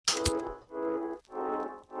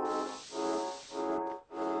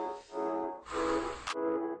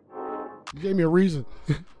You gave me a reason.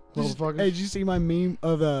 Motherfucker. Hey, did you see my meme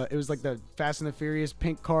of it was like the Fast and the Furious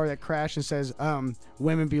pink car that crashed and says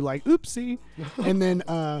women be like oopsie, and then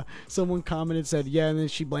someone commented said yeah, and then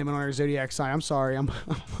she blamed it on her zodiac sign. I'm sorry, I'm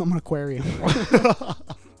an Aquarium.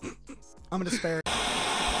 I'm an asparagus.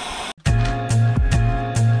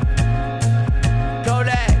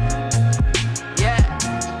 Kodak, yeah.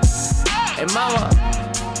 Hey mama,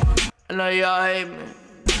 I know y'all hate me.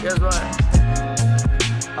 Guess what?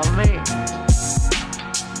 I'm me.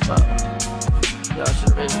 Y'all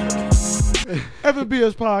should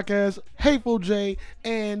FNBS podcast, Hateful J,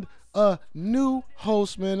 and a new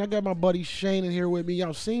host, man. I got my buddy Shane in here with me.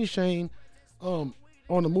 Y'all seen Shane on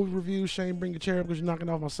the movie review. Shane, bring your chair up because you're knocking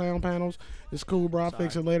off my sound panels. It's cool, bro. I'll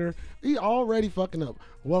fix it later. He already fucking up.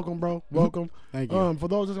 Welcome, bro. Welcome. Thank you. For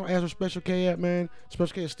those that don't ask where Special K at, man,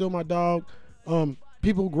 Special K is still my dog.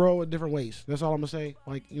 People grow in different ways. That's all I'm gonna say.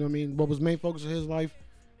 Like, you know what I mean? What was main focus of his life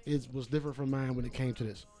was different from mine when it came to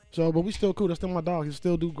this. So, but we still cool. That's still my dog. He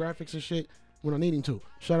still do graphics and shit when I need him to.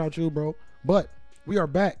 Shout out you, bro. But we are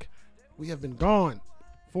back. We have been gone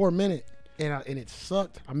for a minute, and it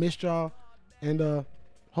sucked. I missed y'all, and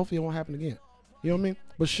hopefully it won't happen again. You know what I mean?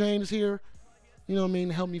 But Shane is here. You know what I mean?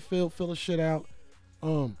 To help me fill the shit out.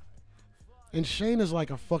 And Shane is like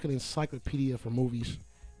a fucking encyclopedia for movies.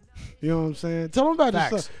 You know what I'm saying? Tell him about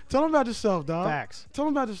yourself. Tell him about yourself, dog. Facts. Tell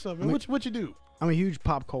him about yourself, man. What you do? I'm a huge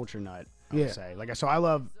pop culture nut. I would say. So I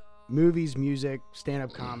love movies, music,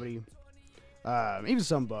 stand-up comedy, even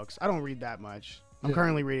some books. I don't read that much. I'm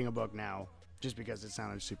currently reading a book now just because it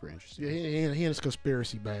sounded super interesting. Yeah, he in his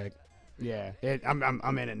conspiracy bag. Yeah,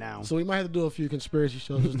 I'm in it now. So we might have to do a few conspiracy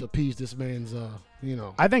shows just to appease this man's, you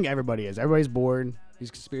know. I think everybody is. Everybody's bored. These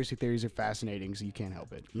conspiracy theories are fascinating, so you can't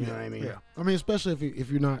help it. You know what I mean? Yeah. I mean, especially if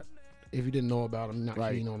you didn't know about them, not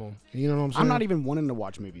keen on them. You know what I'm saying? I'm not even wanting to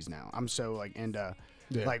watch movies now. I'm so like into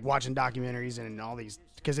like watching documentaries and all these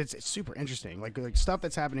because it's super interesting. Like stuff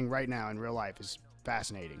that's happening right now in real life is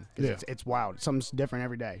fascinating. It's wild. Something's different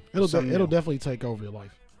every day. It'll definitely take over your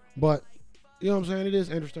life. But you know what I'm saying? It is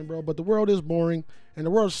interesting, bro. But the world is boring, and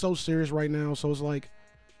the world is so serious right now. So it's like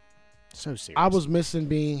so serious. I was missing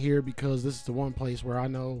being here because this is the one place where I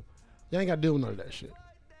know you ain't got to deal with none of that shit.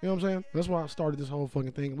 You know what I'm saying? That's why I started this whole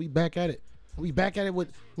fucking thing. We back at it. We back at it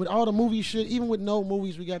with all the movie shit. Even with no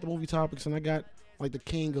movies, we got the movie topics, and I got like the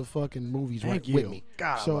king of fucking movies with me.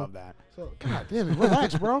 God, I love that. So, God damn it,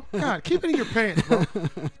 relax, bro. God, keep it in your pants, bro.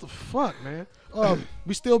 What the fuck, man?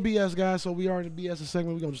 We still BS guys, so we are in the BS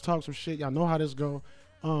segment. We gonna just talk some shit. Y'all know how this go.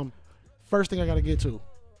 First thing I gotta get to,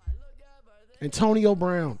 Antonio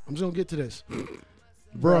Brown. I'm just gonna get to this.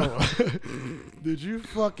 Bro, have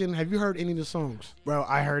you heard any of the songs? Bro,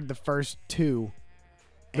 I heard the first two.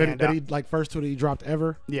 First two that he dropped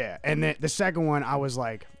ever? Yeah, and the second one, I was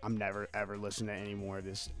like, I'm never, ever listening to any more of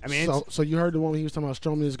this. I mean, so you heard the one when he was talking about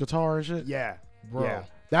strumming his guitar and shit? Yeah. Bro. Yeah.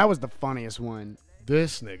 That was the funniest one.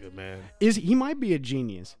 This nigga, man. He might be a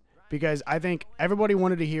genius because I think everybody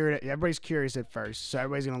wanted to hear it. Everybody's curious at first, so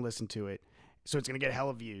everybody's going to listen to it. So it's going to get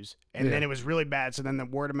hella views. And then it was really bad. So then the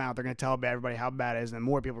word of mouth, they're going to tell everybody how bad it is. And then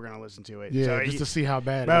more people are going to listen to it. Yeah, so just to see how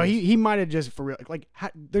bad bro, it is. He might have just for real.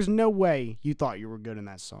 There's no way you thought you were good in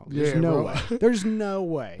that song. There's no way. There's no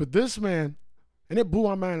way. But this man, and it blew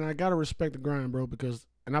my mind. And I got to respect the grind, bro, because,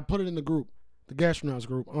 and I put it in the group, the Gastronauts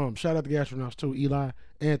group. Shout out the Gastronauts too. Eli,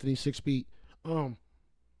 Anthony, 6 Feet. I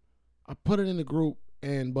put it in the group,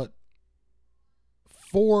 but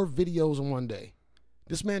 4 videos in one day.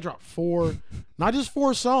 This man dropped 4, not just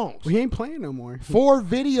 4 songs. He ain't playing no more. 4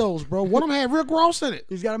 videos, bro. One of them had Rick Ross in it.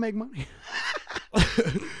 He's got to make money.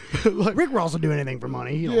 Rick Ross will do anything for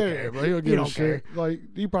money. He don't care. Bro, he'll give a shit. Like,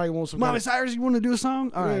 he probably wants some. Miley Cyrus, you want to do a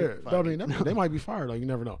song? All right. They might be fired. Like, you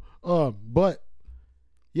never know. But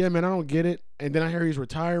yeah, man, I don't get it. And then I hear he's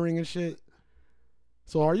retiring and shit.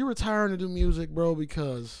 So are you retiring to do music, bro?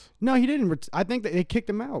 Because no, he didn't. I think that they kicked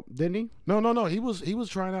him out, didn't he? No. He was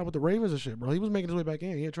trying out with the Ravens and shit, bro. He was making his way back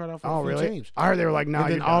in. He had tried out for a few teams. I heard they were like, nah.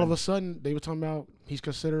 And then all of a sudden, they were talking about he's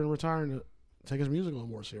considering retiring to take his music a little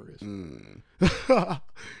more serious.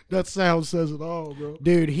 That sound says it all, bro.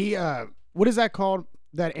 Dude, he what is that called?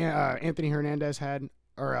 That Anthony Hernandez had,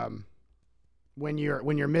 or when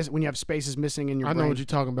you have spaces missing in your brain. I know what you're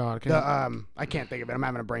talking about. I can't think of it. I'm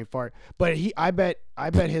having a brain fart. But I bet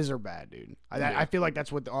his are bad, dude. I feel like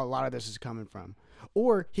that's what a lot of this is coming from.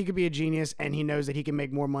 Or he could be a genius and he knows that he can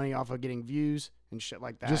make more money off of getting views and shit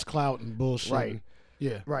like that. Just clout and bullshit. Right.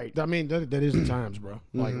 Yeah. Right. I mean, that is the times, bro.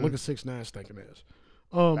 Like, look at 6ix9ine stinking ass.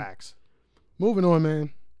 Facts. Moving on,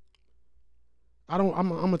 man. I'm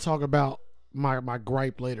gonna talk about my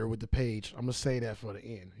gripe later with the page. I'm gonna say that for the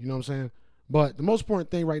end. You know what I'm saying? But the most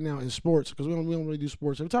important thing right now in sports, because we don't really do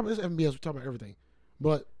sports. Every time it's FBS, we talk about everything.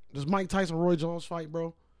 But this Mike Tyson Roy Jones fight,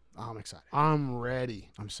 bro. I'm excited. I'm ready.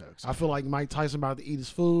 I'm so excited. I feel like Mike Tyson about to eat his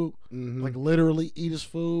food, Mm-hmm. like literally eat his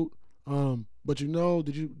food. But you know,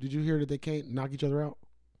 did you hear that they can't knock each other out?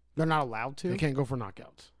 They're not allowed to. They can't go for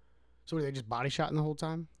knockouts. So are they just body shotting the whole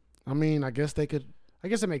time? I mean, I guess they could I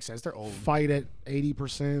guess it makes sense. They're old. fight at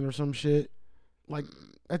 80% or some shit. Like,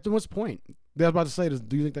 What's the point? I was about to say,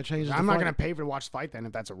 do you think that changes? I'm the not fight? gonna pay for to watch the fight then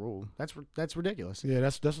if that's a rule. That's ridiculous. Yeah,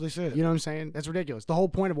 that's what they said. You know what I'm saying? That's ridiculous. The whole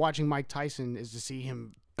point of watching Mike Tyson is to see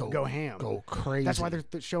him go ham. Go crazy. That's why they're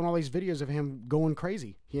showing all these videos of him going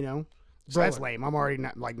crazy. You know, so Bro, that's lame. I'm already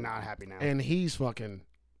not happy now. And he's fucking,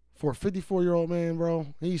 for a 54-year-old man, bro,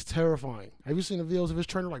 he's terrifying. Have you seen the videos of his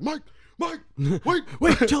trainer like, Mike,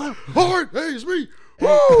 wait, chill out. All right, hey, it's me.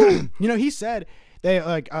 Woo! You know, he said they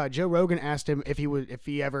Joe Rogan asked him if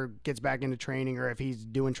he ever gets back into training or if he's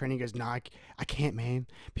doing training. He goes, "Nah, I can't, man."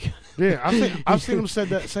 Yeah, I've seen him say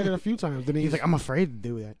that a few times. Then He's like, "I'm afraid to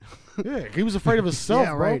do that." yeah, he was afraid of himself,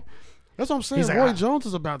 Yeah, bro. right. That's what I'm saying. He's like, Roy Jones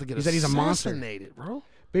is about to get he said he's a monster. assassinated, bro.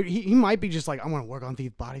 But he might be just like, I'm gonna work on these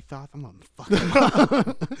body thoughts. I'm gonna fuck him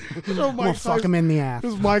up. I'm gonna fuck him in the ass.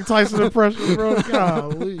 This is Mike Tyson impression, bro.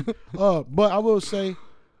 Golly. But I will say,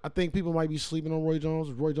 I think people might be sleeping on Roy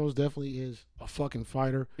Jones. Roy Jones definitely is a fucking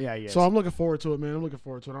fighter. Yeah, he is. So I'm looking forward to it, man. I'm looking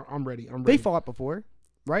forward to it. I'm ready. They fought before,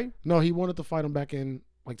 right? No, he wanted to fight him back in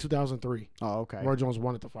like 2003. Oh, okay. Roy Jones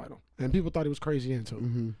wanted to fight him, and people thought he was crazy into it.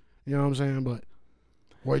 Mm-hmm. You know what I'm saying? But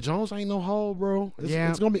Roy Jones ain't no hoe, bro.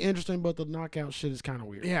 It's gonna be interesting, but the knockout shit is kind of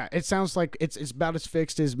weird. Yeah, it sounds like it's about as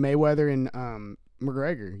fixed as Mayweather and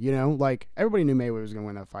McGregor. You know, like everybody knew Mayweather was gonna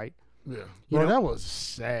win that fight. Yeah, You bro, know? that was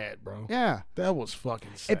sad, bro. Yeah. That was fucking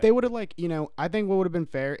sad. If they would have I think what would have been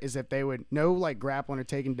fair is if they would grappling or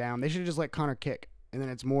taking down. They should have just let Conor kick, and then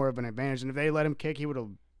it's more of an advantage. And if they let him kick, he would have,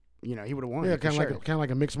 won. Yeah, kind of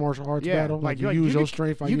like a mixed martial arts battle. Like you you're use your could-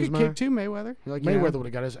 strength, I you use could mine. kick too, Mayweather. Like, Mayweather would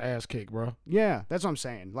have got his ass kicked, bro. Yeah, that's what I'm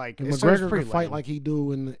saying. Like If it's McGregor pretty could fight lame. like he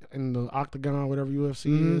do in the octagon, whatever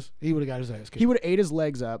UFC Mhm. is, he would have got his ass kicked. He would have ate his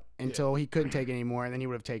legs up until he couldn't take it anymore, and then he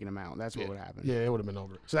would have taken him out. That's what would happen. Yeah, it would have been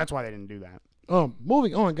over. So that's why they didn't do that.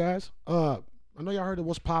 Moving on, guys. I know y'all heard the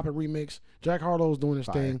What's Poppin' remix. Jack Harlow's doing his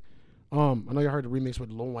Fire. thing. I know y'all heard the remix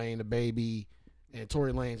with Lil Wayne, the Baby, and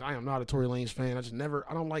Tory Lanez. I am not a Tory Lanez fan.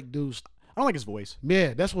 I don't like dudes. I don't like his voice.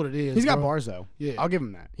 Yeah, that's what it is. He's got bro. bars though. Yeah. I'll give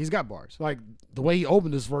him that. He's got bars. Like the way he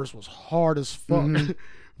opened this verse was hard as fuck. Mhm.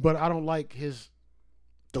 But I don't like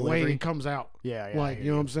the way Delivery. he comes out. Yeah, Like,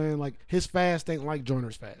 you know what I'm saying? Like his fast ain't like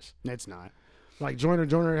Joyner's fast. It's not. Like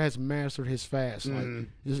Joyner has mastered his fast. Like Mhm.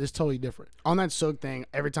 it's totally different. On that Soak thing,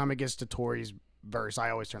 every time it gets to Tory's verse, I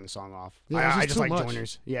always turn the song off. Yeah, it's I just just too like much.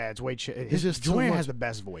 Joyner's. Yeah, it's way chill. It's just too Joyner much. has the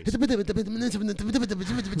best voice.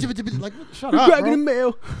 Like shut up, Dragging bro. the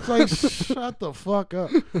mail. It's like shut the fuck up.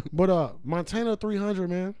 But Montana 300,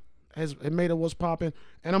 man, it made it What's Poppin'.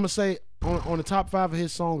 And I'm gonna say on the top 5 of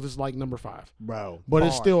his songs, it's like number 5. Bro. But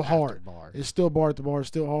it's bar still after hard. bar. It's still bar to bar. It's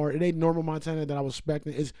still hard. It ain't normal Montana that I was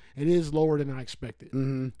expecting. It is lower than I expected.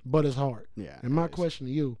 Mm-hmm. But it's hard. Yeah. And my it is. question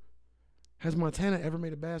to you: has Montana ever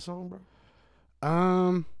made a bad song, bro?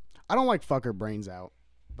 I don't like Fuck Her Brains Out,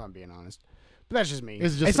 if I'm being honest. But that's just me.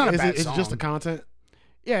 It's not a bad It's song. just the content.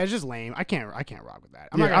 Yeah, it's just lame. I can't rock with that.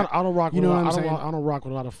 I'm Yeah, not gonna, I don't rock. you With know a lot, what I'm saying? I don't rock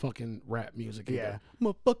with a lot of fucking rap music. yeah.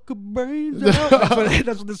 Either. Motherfucker brains out.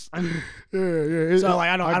 That's what this. Yeah. So like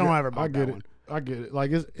I don't ever I bump get that it. one. I get it.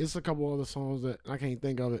 Like it's a couple other songs that I can't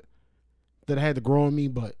think of it that had to grow on me,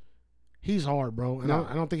 but he's hard, bro. And No.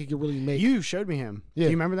 I don't think he could really make. You showed me him. Yeah.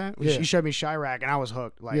 Do you remember that? Yeah. You showed me Chirac, and I was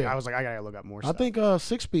hooked. Like Yeah. I was like, I gotta look up more I stuff. think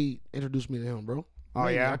 6 Speed introduced me to him, bro. Oh,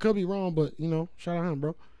 Maybe. yeah? I could be wrong, but shout out him,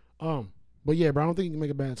 bro. But yeah, bro, I don't think he can make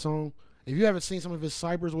a bad song. If you haven't seen some of his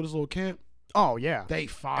ciphers with his little camp, Oh yeah. they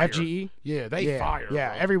fire. FGE. Yeah, they fire. Yeah,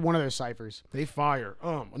 bro. every one of those ciphers. They fire.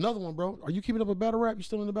 Another one, bro. Are you keeping up with battle rap? You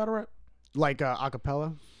still in the battle rap? Like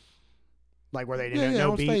acapella. Like where they Yeah, didn't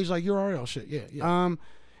no on beat. stage like URL shit. Yeah.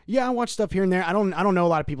 Yeah, I watch stuff here and there. I don't know a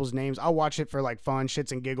lot of people's names. I'll watch it for like fun,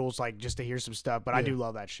 shits and giggles, like just to hear some stuff. But I Yeah. do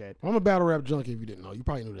love that shit. I'm a battle rap junkie. If you didn't know, you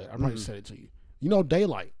probably knew that. I probably said it to you. You know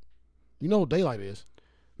Daylight. You know what Daylight is?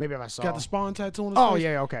 Maybe if I saw. Got the Spawn tattoo on his Oh face.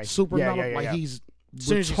 yeah, okay. Super yeah, metal. yeah, Like yeah. he's As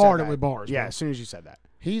soon as you said retarded that. with bars. Yeah, bro. as soon as you said that.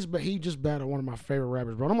 He just battled one of my favorite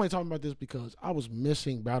rappers, bro. And I'm only talking about this because I was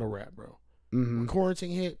missing battle rap, bro. Mm-hmm. When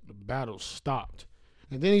quarantine hit, the battle stopped.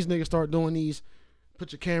 And then these niggas start doing these,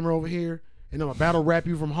 put your camera over here, and I'm a battle rap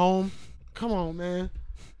you from home. Come on, man.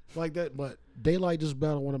 Like that. But Daylight just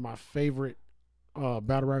battled one of my favorite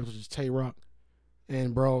battle rappers, which is Tay Rock.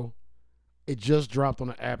 And, bro, It just dropped on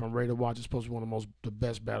the app. I'm ready to watch. It's supposed to be one of the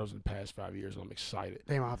best battles in the past 5 years. I'm excited.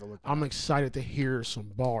 Damn, I'll have to look. I'm excited to hear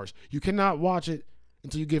some bars. You cannot watch it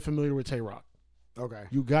until you get familiar with Tay-Rock. Okay.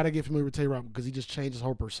 You got to get familiar with Tay-Rock because he just changed his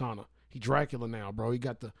whole persona. He Dracula now, bro.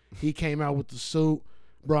 He came out with the suit.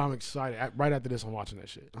 Bro, I'm excited. Right after this, I'm watching that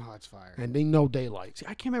shit. Oh, that's fire. And they know Daylight. See,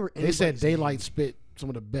 I can't remember. They said anybody's Daylight name. spit some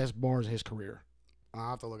of the best bars in his career. I'll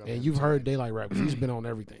have to look up. And him you've tonight. heard Daylight rap because he's been on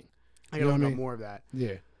everything. I You gotta know look what I up mean? more of that.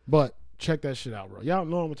 Yeah. But check that shit out, bro. Y'all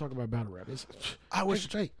know I'm going to talk about battle rap. I wish.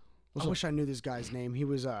 Jay. I wish I knew this guy's name. He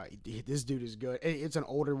was this dude is good. It's an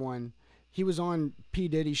older one. He was on P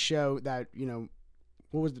Diddy's show. That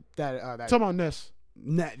what was that? Talking about Ness.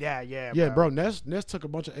 Yeah, Bro. Ness took a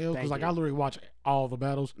bunch of L's Thank because you. I literally watch all the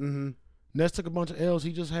battles. Mm-hmm. Ness took a bunch of L's.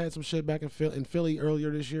 He just had some shit back in Philly earlier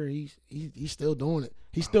this year. He's still doing it.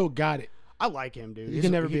 He still got it. I like him, dude. He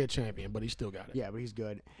can never be a champion, but he still got it. Yeah, but he's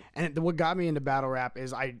good. And what got me into battle rap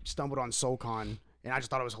is I stumbled on SoulCon, and I just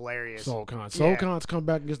thought it was hilarious. SoulCon. Yeah. SoulCon's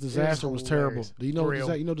comeback against Disaster was terrible. hilarious. Do you know For what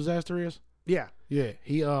real. you know Disaster is? Yeah.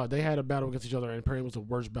 Yeah. They had a battle against each other, and apparently it was the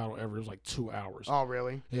worst battle ever. It was like 2 hours. Oh,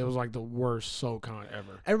 really? It was like the worst SoulCon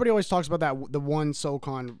ever. Everybody always talks about the one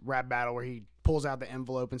SoulCon rap battle where he pulls out the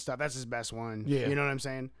envelope and stuff. That's his best one. Yeah. You know what I'm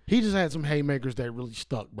saying? He just had some haymakers that really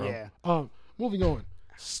stuck, bro. Yeah. Moving on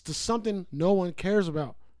to something no one cares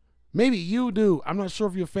about. Maybe you do. I'm not sure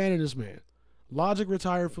if you're a fan of this man. Logic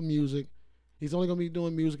retired from music. He's only gonna be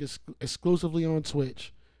doing music exclusively on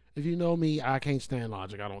Twitch. If you know me, I can't stand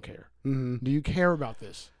Logic. I don't care. Mm-hmm. Do you care about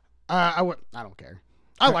this? I don't care.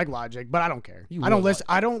 I like Logic, but I don't care. You I don't will listen.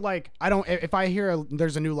 I don't like. I don't. If I hear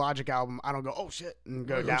there's a new Logic album, I don't go, oh shit, and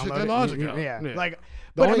go Go check download that it. Logic Yeah, out. yeah. Yeah. Like, The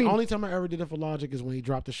but only, I mean, only time I ever did it for Logic is when he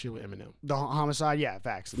dropped the shit with Eminem. the Homicide, yeah,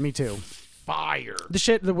 facts. Me too. Fire. The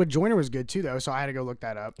shit with Joyner was good too, though. So I had to go look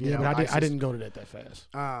that up. You Yeah, know, but I ISIS. didn't go to that fast.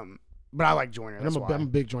 But I like Joyner. And That's I'm why. a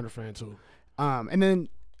big Joyner fan too. And then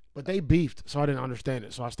But they beefed, so I didn't understand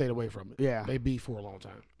it, so I stayed away from it. Yeah. They beefed for a long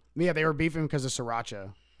time. yeah, they were beefing because of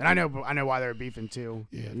Sriracha, and I know why they were beefing too.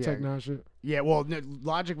 Yeah, yeah. Tech Nine shit. Yeah, well, no,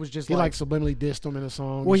 Logic was just He like. like subliminally dissed him in a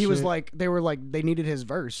song. Well, and he was shit. like, they needed his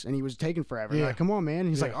verse, and he was taking forever. Yeah. Like, come on, man. And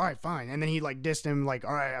he's like, Yeah. all right, fine. And then he like dissed him, like,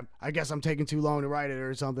 all right, I guess I'm taking too long to write it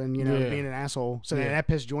or something, you know, Yeah. being an asshole. So then Yeah. that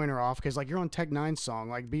pissed Joyner off because like you're on Tech Nine's song,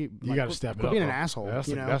 like you like, gotta quit- step it quit up. being an bro. asshole, Yeah,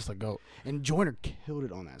 you know. that's the goat. And Joyner killed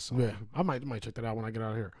it on that song. Yeah, I might check that out when I get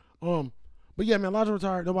out of here. But yeah, man, Logic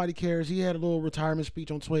retired. Nobody cares. He had a little retirement speech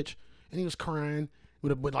on Twitch, and he was crying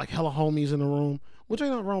with like hella homies in the room, which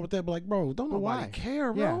ain't nothing wrong with that. But like, bro, don't nobody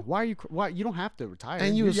care, bro. Yeah. Why you don't have to retire?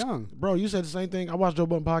 And you're was young. bro. You said the same thing. I watched Joe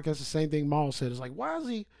Budden podcast. The same thing Maul said. It's like, why is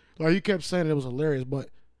he? Like, he kept saying it was hilarious, but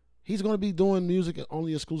he's gonna be doing music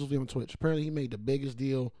only exclusively on Twitch. Apparently, he made the biggest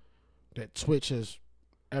deal that Twitch has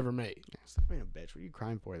ever made. Stop being a bitch. What are you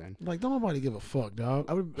crying for then? Like, don't nobody give a fuck, dog.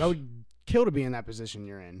 I would kill to be in that position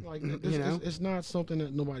you're in. Like, you it's, know. it's not something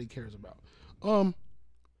that nobody cares about.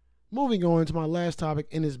 Moving on to my last topic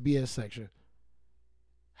in this BS section.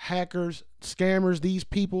 Hackers, scammers, these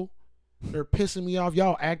people, they're pissing me off.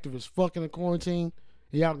 Y'all active as fuck in the quarantine,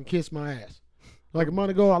 and y'all can kiss my ass. Like a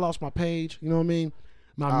month ago, I lost my page, you know what I mean?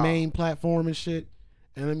 My main platform and shit.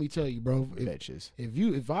 And let me tell you, bro, Bitches.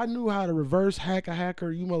 if I knew how to reverse hack a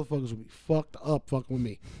hacker, you motherfuckers would be fucked up fucking with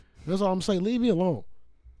me. That's all I'm saying. Leave me alone.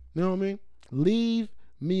 You know what I mean? Leave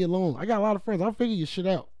me alone. I got a lot of friends. I'll figure your shit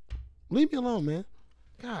out. Leave me alone, man.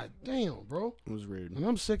 God damn, bro. It was rude. And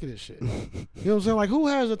I'm sick of this shit. You know what I'm saying? Like, who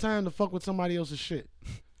has the time to fuck with somebody else's shit?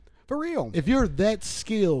 For real. If you're that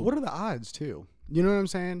skilled. What are the odds, too? You know what I'm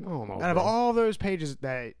saying? I don't know, Out of bro. all those pages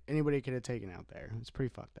that anybody could have taken out there, it's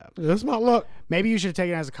pretty fucked up. That's my luck. Maybe you should have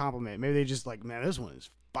taken it as a compliment. Maybe they just like, man, this one is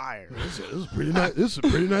fire. This is pretty nice. This is a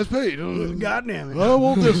pretty nice page. God damn it. I don't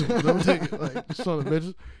want this one. Don't take it. Like, son of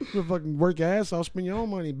bitches. You fucking work your ass off, spend your own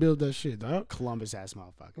money, build that shit, dog. Columbus ass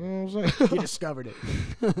motherfucker. You know what I'm saying? He discovered it.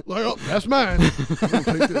 Like, oh, that's mine. I'm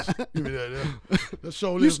gonna take this. Give me that. Let's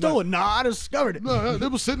show You stole it. Nah, I discovered it. No,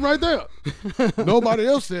 it was sitting right there. Nobody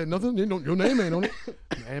else said nothing. Your name ain't on it.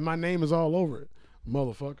 And my name is all over it.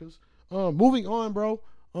 Motherfuckers. Moving on, bro.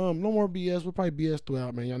 No more BS. We'll probably BS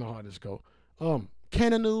throughout, man. Y'all know how this go.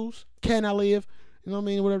 Can of news? Can I live? You know what I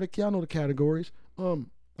mean? Whatever. Y'all know the categories. I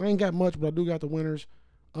ain't got much, but I do got the winners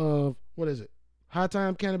of, what is it? High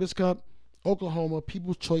Time Cannabis Cup, Oklahoma,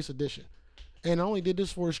 People's Choice Edition. And I only did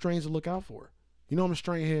this for the strains to look out for. You know I'm a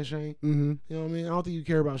strain head, Shane. Mm-hmm. You know what I mean? I don't think you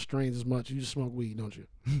care about strains as much. You just smoke weed, don't you?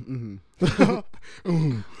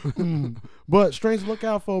 Mm-hmm. But strains to look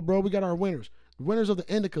out for, bro. We got our winners. The winners of the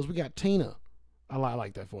indicas, we got Tina. I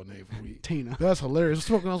like that for a name for weed. Tina. That's hilarious. I'm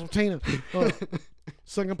smoking on some Tina.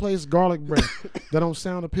 Second place, garlic breath. That don't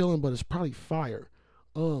sound appealing, but it's probably fire.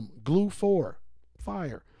 Glue 4,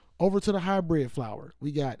 fire. Over to the hybrid flower,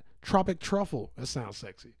 we got Tropic Truffle. That sounds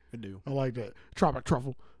sexy. I do. I like that. Tropic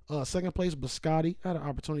Truffle. Second place, Biscotti. I had an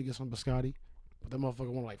opportunity to get some Biscotti, but that motherfucker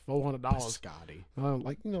wanted like $400. Biscotti.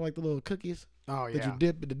 Like like the little cookies Oh that yeah. you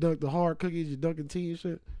dip, the hard cookies, you dunk in tea and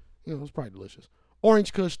shit. It's probably delicious.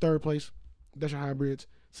 Orange Kush, third place. That's your hybrids.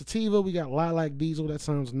 Sativa, we got Lilac Diesel. That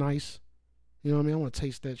sounds nice. You know what I mean? I want to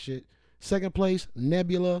taste that shit. Second place,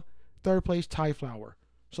 Nebula. Third place, Thai Flower.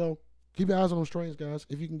 So keep your eyes on those strains, guys.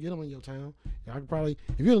 If you can get them in your town, I can probably.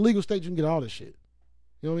 If you're in a legal state, you can get all this shit.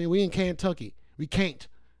 You know what I mean? We in Kentucky. We can't.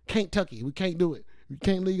 Kentucky. We can't do it. We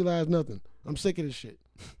can't legalize nothing. I'm sick of this shit.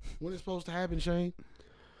 When it's supposed to happen, Shane?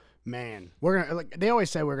 Man, we're gonna they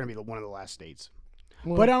always say we're gonna be one of the last states.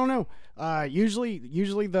 Well, But I don't know. Usually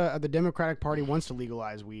the Democratic Party wants to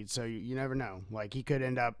legalize weed, so you never know. Like he could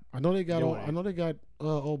end up. I know they got. doing it. I know they got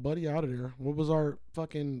old buddy out of there. What was our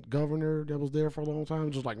fucking governor that was there for a long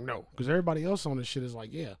time? Just like no, because everybody else on this shit is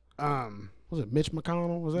like yeah. Was it Mitch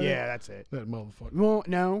McConnell? Was that? Yeah, it? that's it. That motherfucker. Well,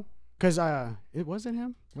 no, because it wasn't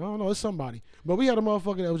him. I don't know. It's somebody. But we had a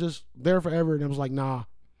motherfucker that was just there forever, and it was like nah.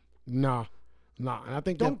 And I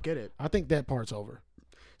think Don't get it. I think that part's over.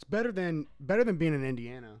 It's better than being in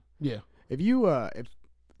Indiana. Yeah. If you if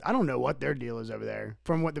I don't know what their deal is over there.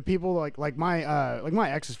 From what the people like my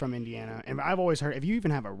ex is from Indiana, and I've always heard if you even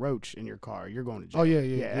have a roach in your car, you're going to jail. Oh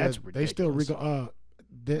yeah. That's They still ridiculous.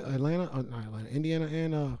 Atlanta, not Atlanta, Indiana,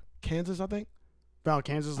 and Kansas. I think. Well,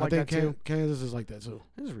 Kansas is like I think that too. Kansas is like that too.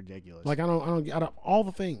 This is ridiculous. Like I don't out of all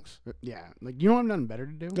the things. yeah, like you don't have nothing better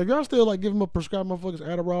to do. Like y'all still like give them a prescribed motherfuckers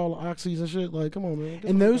Adderall, Oxys and shit. Like come on, man.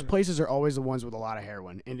 Get And the those fuck places are always the ones with a lot of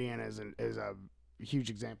heroin. Indiana is a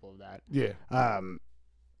huge example of that. out. Yeah.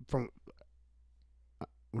 From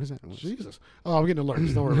what is that? Jesus. Oh, I'm getting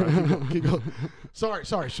alerts. Don't worry about it. Keep going.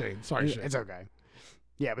 Sorry, Shane. Sorry, Shane. It's okay.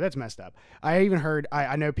 Yeah, but that's messed up. I even heard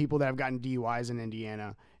I know people that have gotten DUIs in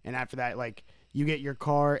Indiana, and after that, like you get your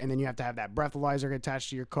car, and then you have to have that breathalyzer attached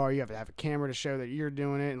to your car. You have to have a camera to show that you're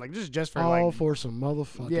doing it, and like just for All like for some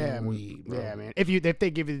motherfucking weed, bro. yeah, man. If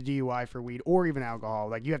they give you the DUI for weed or even alcohol,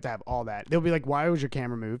 like you have to have all that. They'll be like, "Why was your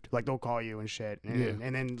camera moved?" Like they'll call you and shit,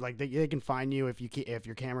 and then like they can fine you if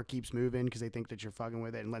your camera keeps moving because they think that you're fucking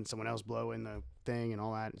with it and letting someone else blow in the thing and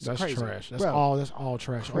all that. It's That's crazy. trash. That's Bro, all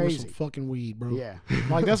trash. Over Crazy. some fucking weed, bro. Yeah,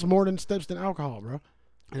 Like that's more than steps than alcohol, bro.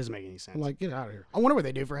 it doesn't make any sense. Like get out of here. I wonder what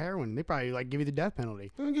they do for heroin. They probably like give you the death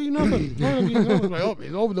penalty. They don't give you nothing. They don't give you nothing. Like, oh,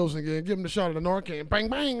 he's overdosing again. Give him the shot of the Narcan. Bang,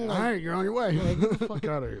 bang. Like, All right, you're on your way. like, get the fuck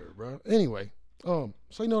out of here, bro. Anyway,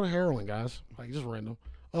 say no to heroin, guys. Like just random.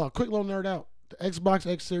 Quick little nerd out. The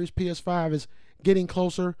Xbox X Series PS5 is getting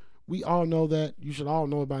closer. We all know that. You should all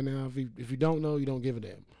know it by now. If you don't know, you don't give a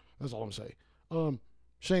damn. That's all I'm saying.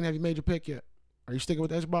 Shane, have you made your pick yet? Are you sticking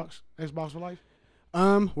with the Xbox? Xbox for life?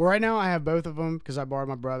 Well, right now I have both of them because I borrowed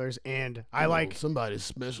my brother's, and I like. somebody's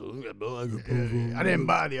special. I didn't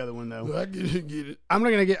buy the other one though. I get it. I'm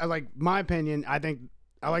not gonna get like my opinion. I think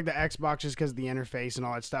I like the Xbox just because of the interface and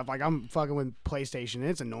all that stuff. Like I'm fucking with PlayStation, and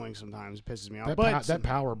it's annoying sometimes. It pisses me off. That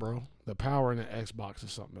power, bro. The power in the Xbox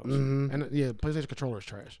is something else. Mhm. And yeah, PlayStation controller is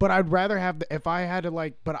trash. But I'd rather have if I had to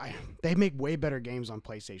like. They make way better games on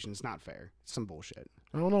PlayStation. It's not fair. It's some bullshit.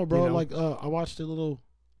 I don't know, bro. You know? Like I watched the little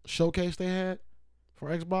showcase they had for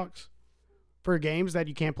Xbox. For games that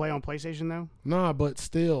you can't play on PlayStation though. Nah, but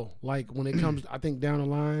still, like when it comes, I think down the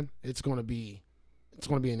line, it's gonna be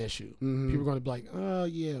an issue. Mhm. People are gonna be like, oh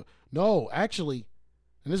yeah, no, actually,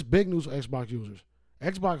 and this is big news for Xbox users.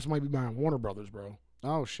 Xbox might be buying Warner Brothers, bro.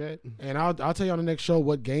 Oh shit. And I'll tell you on the next show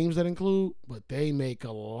what games that include, but they make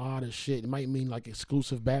a lot of shit. It might mean like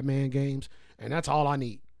exclusive Batman games, and that's all I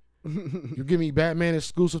need. You give me Batman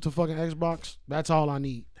exclusive to fucking Xbox, that's all I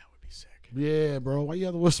need. That would be sick. Yeah, bro. Why you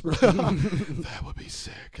have to whisper? That would be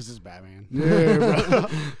sick. Because it's Batman. Yeah, bro.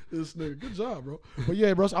 This nigga, good job, bro. But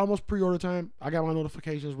yeah, bro, it's almost pre-order time. I got my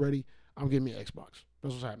notifications ready. I'm getting me an Xbox.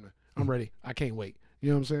 That's what's happening. I'm ready. I can't wait. You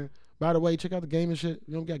know what I'm saying? By the way, check out the gaming shit.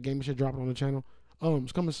 You know, we got gaming shit dropping on the channel.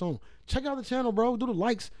 It's coming soon. Check out the channel, bro. Do the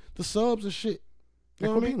likes, the subs, and shit. You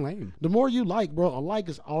know what I mean? Being lame. The more you like, bro, a like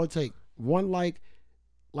is all it takes. One like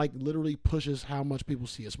literally pushes how much people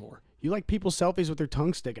see us more. You like people's selfies with their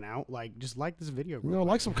tongue sticking out? Like, just like this video. You know,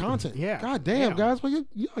 like some content. Yeah. God damn, guys. Well,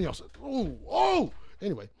 y'all said, oh.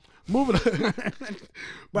 Anyway, moving on.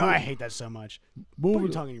 Bro, I hate that so much. Put your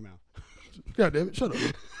tongue in your mouth. God damn it, shut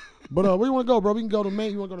up. But where you want to go, bro? We can go to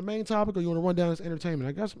main. You want to go to main topic, or you want to run down this entertainment?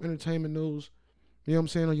 I got some entertainment news. You know what I'm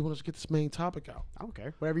saying? Or you want us to get this main topic out? I don't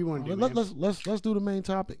care. Whatever you want to do. Let's do the main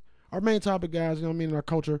topic. Our main topic, guys. You know what I mean? Our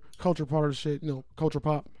culture part of the shit. You know, culture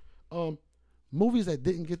pop. Movies that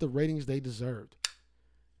didn't get the ratings they deserved.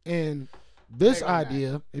 And this Big on that.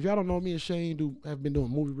 idea, if y'all don't know, me and Shane have been doing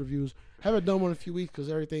movie reviews. Haven't done one in a few weeks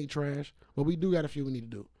because everything trash, but we do got a few we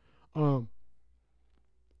need to do.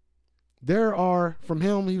 There are, from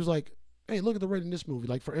him, he was like, hey, look at the rating of this movie.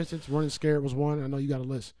 Like, for instance, Running Scared was one. I know you got a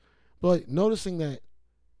list. But noticing that,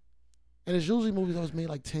 and it's usually movies that was made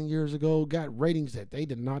like 10 years ago, got ratings that they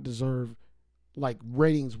did not deserve, like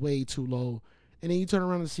ratings way too low. And then you turn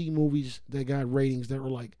around and see movies that got ratings that were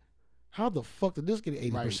like, how the fuck did this get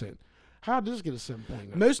 80%? Right. How did this get a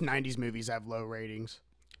 7.9? Most 90s movies have low ratings.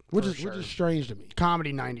 Which for is sure. strange to me.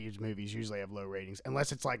 Comedy 90s movies usually have low ratings,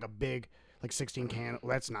 unless it's like a big, like 16 can.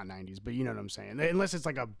 Well, that's not 90s, but you know what I'm saying. Unless it's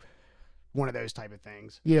like one of those type of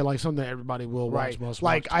things. Yeah, like something that everybody will watch. Right. Must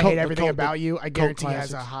Like watch. I Hate Everything About You. I guarantee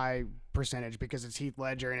has a classics. high percentage because it's Heath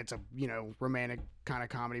Ledger and it's a romantic kind of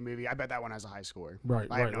comedy movie. I bet that one has a high score. Right,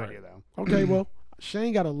 I have right, no right. idea though. Okay, well,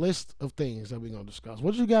 Shane got a list of things that we're going to discuss.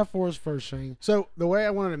 What you got for us first, Shane? So the way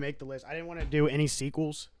I wanted to make the list, I didn't want to do any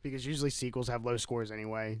sequels because usually sequels have low scores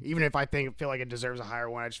anyway. Even if I feel like it deserves a higher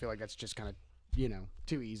one, I just feel like that's just kind of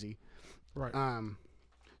too easy. Right.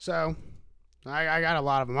 So I got a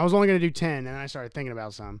lot of them. I was only going to do 10, and then I started thinking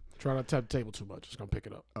about some. Try not to tap the table too much. It's going to pick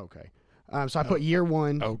it up. Okay. So I put Year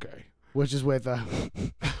One, Okay. which is with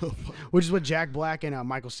Jack Black and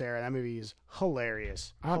Michael Cera. That movie is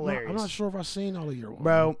hilarious. I'm not sure if I've seen all of your one.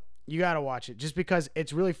 Bro, you got to watch it just because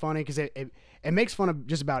it's really funny because it makes fun of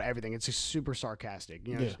just about everything. It's just super sarcastic.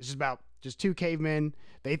 Yeah. It's just about just two cavemen.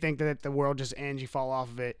 They think that the world just ends, you fall off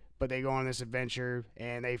of it, but they go on this adventure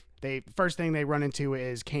and they first thing they run into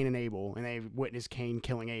is Cain and Abel, and they witness Cain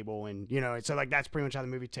killing Abel, and so like that's pretty much how the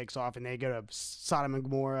movie takes off. And they go to Sodom and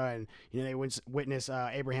Gomorrah, and they witness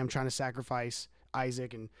Abraham trying to sacrifice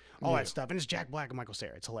Isaac and all that stuff. And it's Jack Black and Michael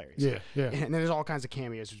Cera. It's hilarious. Yeah, yeah. And then there's all kinds of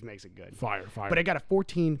cameos, which makes it good. Fire. But it got a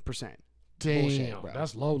 14%. Damn, Bullshit, bro.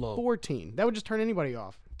 that's low. 14. That would just turn anybody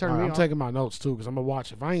off. All Turn right, me I'm off. taking my notes too because I'm gonna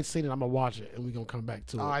watch it. If I ain't seen it, I'm gonna watch it, and we're gonna come back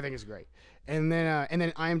to it. Oh, I think it's great. And then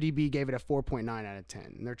IMDb gave it a 4.9 out of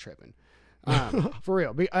 10, and they're tripping. For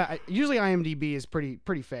real. Usually IMDb is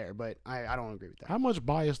pretty fair, but I don't agree with that. How much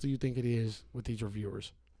bias do you think it is with these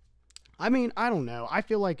reviewers? I mean, I don't know. I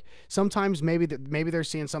feel like sometimes maybe they're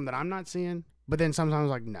seeing something that I'm not seeing, but then sometimes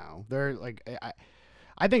like no, they're like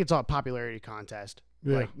I think it's all a popularity contest.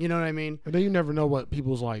 Yeah. Like, you know what I mean? And then you never know what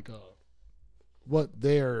people's like, what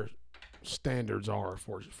their standards are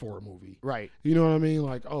for a movie. Right. You know what I mean?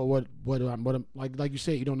 Like, oh, what I'm like you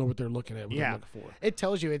said, you don't know what they're looking at. What they're looking for. It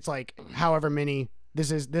tells you it's like however many.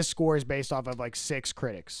 This score is based off of like 6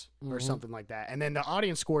 critics or something like that, and then the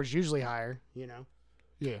audience score is usually higher.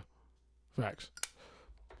 Yeah. Facts.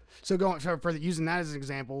 So using that as an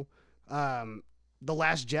example, The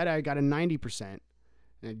Last Jedi got a 90%.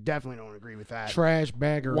 And I definitely don't agree with that. Trash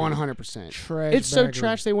bagger. 100%. Trash. It's so bagger.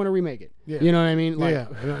 trash they want to remake it. Yeah. You know what I mean? Like, yeah.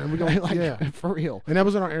 And we gonna, like, yeah. for real. And that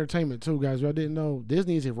was in our entertainment too, guys. Y'all didn't know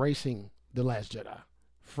Disney is erasing The Last Jedi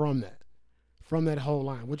from that whole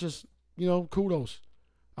line, which is kudos.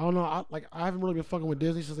 I don't know. I haven't really been fucking with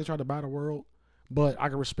Disney since they tried to buy the world, but I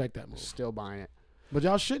can respect that move. Still buying it. But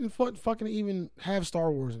y'all shouldn't fucking even have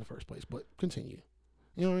Star Wars in the first place. But continue.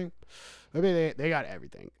 You know what I mean? Maybe they got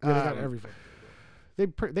everything. Yeah, they got everything.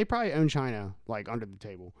 They probably own China like under the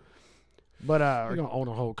table. But They're gonna own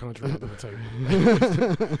a whole country under the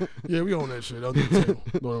table. Yeah, we own that shit under the table.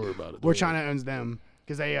 Don't worry about it. Where China owns them.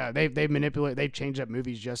 Because they've changed up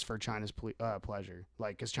movies just for China's pleasure.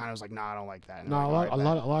 Like, because China was like, nah, I don't like that. And No, like, a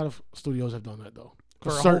lot of studios have done that though. for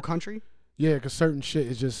a whole country, Yeah, because certain shit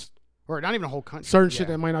is just or not even a whole country. certain shit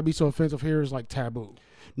that might not be so offensive here is like taboo.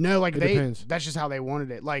 No, like It depends. that's just how they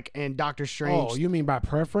wanted it. Like in Doctor Strange. Oh, you mean by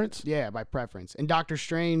preference? Yeah, by preference. In Doctor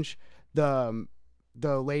Strange, the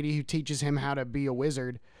lady who teaches him how to be a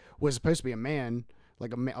wizard was supposed to be a man,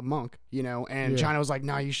 like a monk, and Yeah. China was like,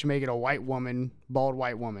 "No, you should make it a white woman, bald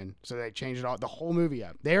white woman." So they changed the whole movie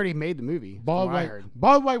up. They already made the movie. Bald from what I white, heard.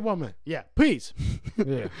 bald white woman. Yeah, please.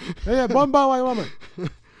 Yeah, yeah, bald white woman.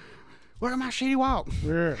 Where am I, Shady Wild?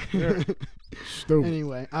 Yeah, yeah. Stupid.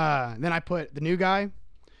 Anyway, then I put the new guy.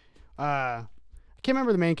 I can't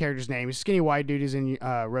remember the main character's name. He's a skinny white dude. He's in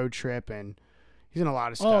Road Trip, and he's in a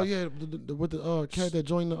lot of stuff. Oh yeah, with the cat that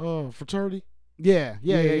joined the fraternity. Yeah.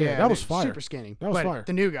 That was fire. Super skinny. That was but fire.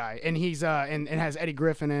 The new guy, and he's and has Eddie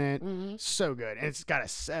Griffin in it. Mm-hmm. So good, and it's got a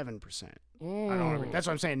 7%. I don't agree. That's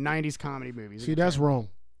what I'm saying. 90s comedy movies. See, that's wrong.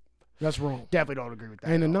 That's wrong. Definitely don't agree with that.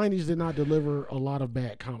 And the at all. 90s did not deliver a lot of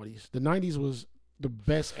bad comedies. The 90s was the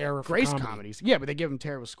best era for Grace comedy. comedies. Yeah, but they give them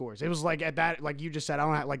terrible scores. It was like at that, like you just said, I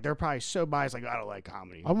don't have, like they're probably so biased. Like I don't like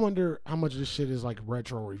comedy. I wonder how much of this shit is like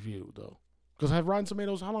retro review though. Because have Rotten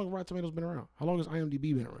Tomatoes? How long have Rotten Tomatoes been around? How long has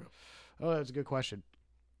IMDb been around? Oh, that's a good question.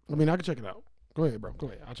 I mean, I can check it out. Go ahead, bro. Go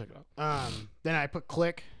ahead. I'll check it out. Then I put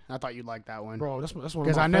Click. I thought you'd like that one, Bro, that's one of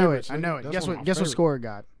because my I know favorites. it. I know it. That's Guess one of what? my Guess what favorites. score it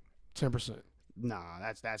got? 10%. Nah,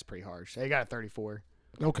 that's pretty harsh. They got a 34.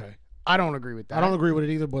 Okay. I don't agree with that. I don't agree with it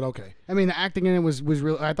either, but okay. I mean, the acting in it was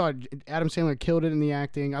real. I thought Adam Sandler killed it in the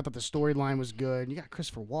acting. I thought the storyline was good. You got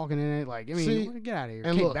Christopher Walken in it. Like, I mean, See, get out of here.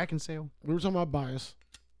 and Kate look, Beckinsale. We were talking about bias,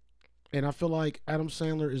 and I feel like Adam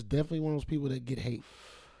Sandler is definitely one of those people that get hate.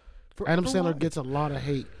 Adam Sandler gets a lot of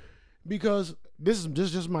hate because this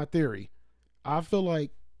is just my theory. I feel like,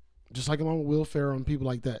 just like along with Will Ferrell and people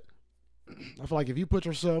like that, I feel like if you put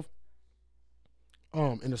yourself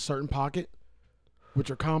in a certain pocket with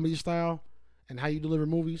your comedy style and how you deliver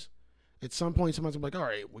movies, at some point somebody's gonna be like, all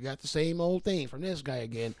right, we got the same old thing from this guy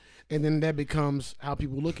again, and then that becomes how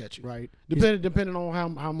people look at you. Right. Depending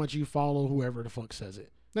on how much you follow whoever the fuck says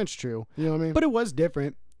it. That's true. You know what I mean? But it was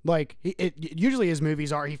different. Like, usually his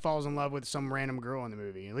movies are he falls in love with some random girl in the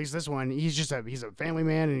movie. At least this one, he's a family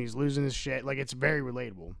man and he's losing his shit. Like, it's very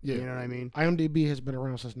relatable. Yeah. You know what I mean? IMDb has been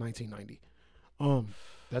around since 1990.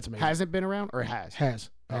 That's amazing. Hasn't been around or has? Has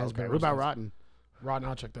Oh, okay. been What about around. Rotten? Rotten,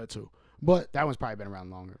 I'll check that too. But That one's probably been around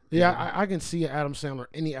longer. yeah, I can see any Adam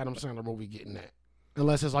Sandler movie getting that,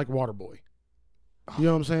 unless it's like Waterboy. You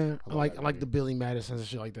know what I'm saying? I love Like that like movie. the Billy Madisons and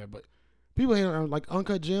shit like that. But people hate on like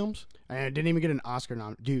Uncut Gems. And it didn't even get an Oscar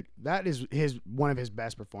nom. Dude, that is one of his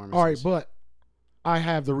best performances. All right, but I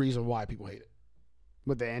have the reason why people hate it.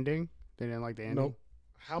 With the ending? They didn't like the ending? Nope.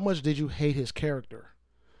 How much did you hate his character?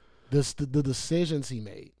 The decisions he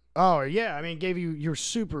made. Oh, yeah. I mean, you're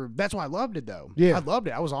super. That's why I loved it, though. Yeah. I loved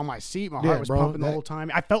it. I was on my seat. My Yeah, heart was bro, pumping the that- whole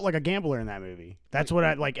time. I felt like a gambler in that movie. That's what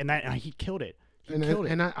I like. And he killed it. He killed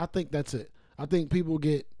it. And I think that's it. I think people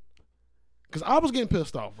get, because I was getting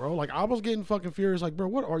pissed off, bro. Like, I was getting fucking furious. Like, bro,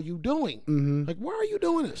 what are you doing? Mm-hmm. Like, why are you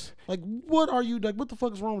doing this? Like, what the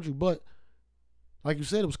fuck is wrong with you? But, like you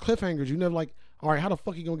said, it was cliffhangers. You never like, all right, how the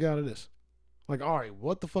fuck you gonna get out of this? Like, all right,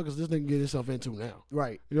 what the fuck is this nigga get himself into now?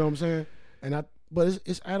 Right. You know what I'm saying? But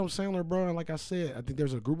it's Adam Sandler, bro. And like I said, I think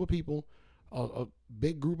there's a group of people, a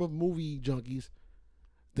big group of movie junkies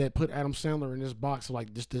that put Adam Sandler in this box of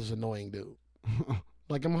like this annoying dude.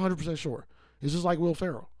 Like, I'm 100% sure. It's just like Will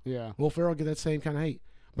Ferrell. Yeah. Will Ferrell get that same kind of hate.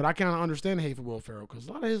 But I kind of understand the hate for Will Ferrell because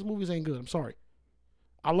a lot of his movies ain't good. I'm sorry.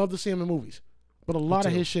 I love to see him in movies. But a lot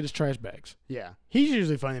of his shit is trash bags. Yeah. He's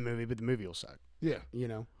usually funny in the movie, but the movie will suck. Yeah. You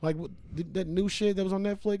know? Like that new shit that was on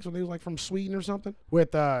Netflix when they was like from Sweden or something.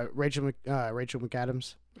 With Rachel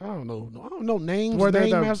McAdams. I don't know names. Where they're name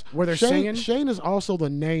the- master. where they're Shane, singing? Shane is also the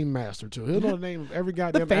name master too. He'll know the name of every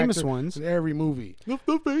goddamn The famous actor ones. in every movie. The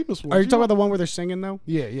famous ones. Are you talking about the one where they're singing, though?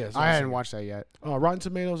 Yeah, yes. I hadn't watched that yet. Rotten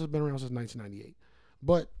Tomatoes has been around since 1998.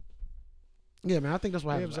 But yeah, man, I think that's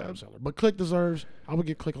what happens to Adam Sandler. But Click deserves. I would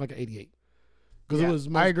give Click like an 88 because Yeah, it was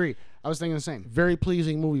I agree. I was thinking the same. very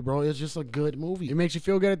pleasing movie, bro. It's just a good movie. It makes you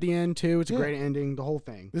feel good at the end, too. It's a Yeah. great ending, the whole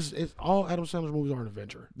thing. It's all Adam Sandler's movies are an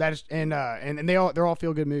adventure. That is, and they're all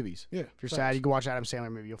feel good movies. Yeah, If you're sad, you can watch Adam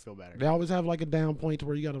Sandler movie, you'll feel better. They always have like a down point to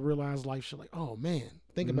where you got to realize life shit. Like, oh man,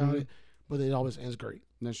 think about it. But it always ends great.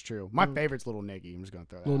 That's true. My favorite's Little Nicky. I'm just gonna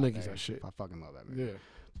throw that. Little out Nicky's there. that shit. I fucking love that movie. Yeah.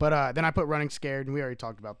 But then I put Running Scared, and we already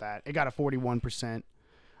talked about that. It got a 41%.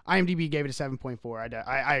 IMDb gave it a 7.4.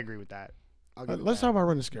 I agree with that. I'll give it Let's that. talk about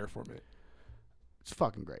Running Scared for a minute. It's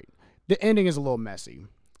fucking great. The ending is a little messy.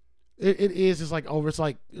 It is. It's like over. It's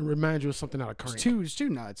like it reminds you of something out of Crank. It's too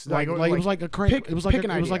nuts. like it was like a Crank. pick- it was like pick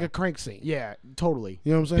an it was like idea. a Crank scene. Yeah, totally.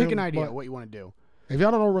 You know what I'm saying? Pick an idea But what you want to do. if y'all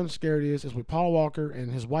don't know what Running Scared is, it's with Paul Walker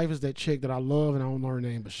and his wife is that chick that I love and I don't know her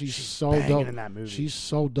name, but she's so banging dope in that movie. She's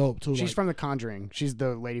so dope too. She's like, from The Conjuring. She's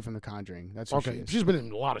the lady from The Conjuring. That's who she okay. is. She's been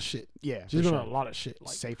in a lot of shit. Yeah, She's for been sure. in a lot of shit.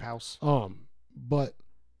 Like Safe House. But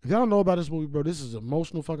if y'all don't know about this movie, bro, this is an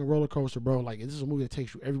emotional fucking roller coaster, bro. Like this is a movie that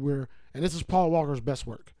takes you everywhere, and this is Paul Walker's best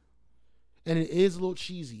work. And it is a little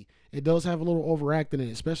cheesy. It does have a little overacting in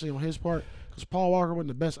it, especially on his part, because Paul Walker wasn't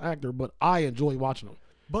the best actor, but I enjoy watching him.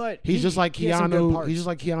 But He's just like he has some good Keanu. parts, He's just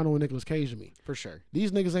like Keanu and Nicolas Cage to me. for sure.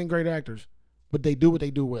 These niggas ain't great actors, but they do what they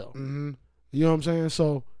do well. Mm-hmm. You know what I'm saying?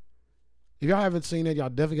 So if y'all haven't seen it, y'all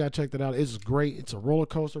definitely gotta check that out. It's great. It's a roller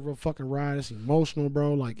coaster of a fucking ride. It's emotional,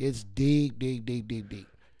 bro. Like it's deep, deep, deep, deep, deep.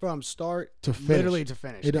 From start To finish. literally to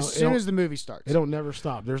finish. It don't- As it soon don't- as the movie starts. It don't never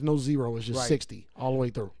stop. There's no zero. It's just Right. 60 all the way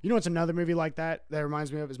through. You know what's another movie like that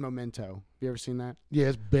reminds me of is Memento. Have you ever seen that? Yeah,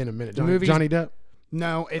 it's been a minute. The movie's- Johnny Depp.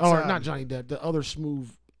 No, it's Or not Johnny Depp. The other smooth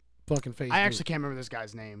fucking face. I actually can't remember this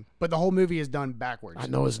guy's name, but the whole movie is done backwards. I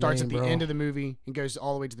know his It starts name, at the bro. end of the movie and goes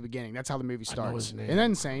all the way to the beginning. That's how the movie starts. his name. Isn't that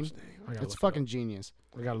insane? I gotta It's look it fucking genius.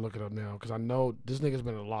 I gotta look it up now because I know this nigga's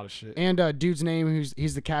been in a lot of shit. And dude's name,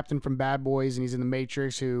 he's the captain from Bad Boys, and he's in the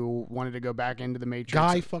Matrix, who wanted to go back into the Matrix.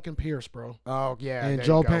 Guy fucking Pierce, bro. Oh yeah, And there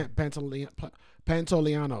Joe you go.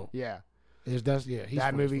 Pantoliano. Yeah, He's that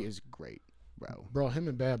funny movie as fuck. is great, bro. Bro, him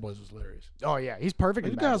and Bad Boys was hilarious. Oh yeah, he's perfect. Hey,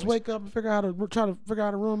 in you Bad guys Boys. wake up and try to figure out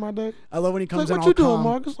how to ruin my day. I love when he It's comes like, in what all you doing, calm.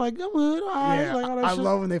 Mark? It's like, I'm good. All right. Yeah, Like, all that I shit.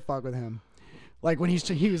 love when they fuck with him. Like when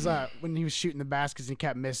when he was shooting the baskets and he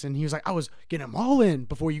kept missing. He was like, I was getting them all in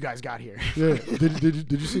before you guys got here. Yeah.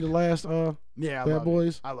 Did you see the last Yeah, I Bad loved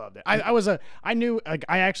Boys? It. I loved it. I knew like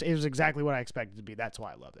it was exactly what I expected it to be. That's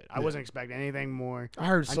why I loved it. I wasn't expecting anything more. I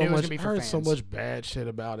heard I so knew it was much. gonna be I for heard so fans. much bad shit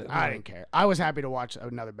about it. I didn't care. I was happy to watch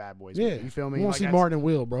another Bad Boys Yeah, movie. You feel me? You want Like, to see that's- Martin and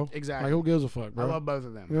Will, bro? Exactly. Like, who gives a fuck, bro? I love both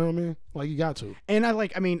of them. You know what I mean? Like, you got to. And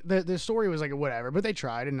the story was like whatever, but they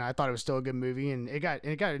tried, and I thought it was still a good movie, and it got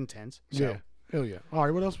intense. So, Yeah. Hell yeah. All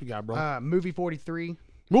right, what else we got, bro? movie 43.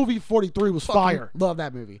 Movie 43 was Fucking fire. Love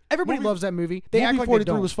that movie. Everybody Movie- loves that movie. They Movie act like 43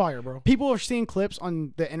 they don't. was fire, bro. People are seeing clips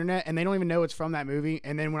on the internet and they don't even know it's from that movie.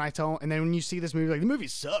 And then when you see this movie, like the movie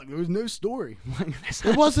sucked. There was no story. Like, that's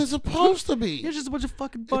It not- wasn't supposed to be. It's just a bunch of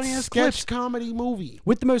fucking It's funny a ass sketch clips comedy movie.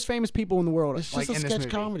 with the most famous people in the world. It's like, just a in this sketch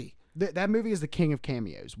movie. comedy. That movie is the king of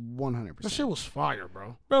cameos, 100%. That shit was fire,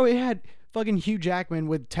 bro. Bro, it had fucking Hugh Jackman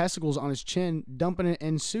with testicles on his chin dumping it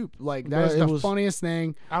in soup. Like that Bro, is it the was- funniest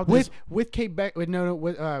thing. Out With this- Kate Beck with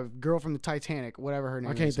with girl from the Titanic, whatever her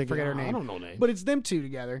name I can't is. think Forget of her name. I don't know name. But it's them two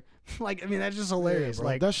together. Like I mean that's just hilarious. bro.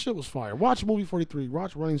 Like that shit was fire. Watch movie 43.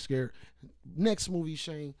 Watch Running Scared. Next movie,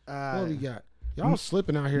 Shane. What we got? Y'all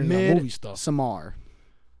slipping out here in that movie stuff. Midsommar.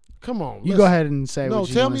 Come on. You go ahead and say No, what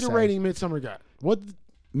you tell wanna me the say. rating Midsummer got. What?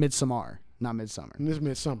 Midsommar, not Midsummer. This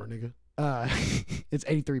Midsummer, nigga. It's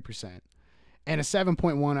 83%. And a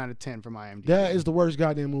 7.1 out of 10 from IMDb. That is the worst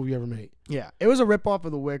goddamn movie ever made. Yeah. It was a ripoff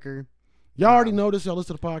of The Wicker. Y'all already know this. Y'all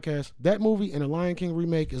listen to the podcast. That movie and the Lion King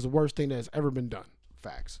remake is the worst thing that has ever been done.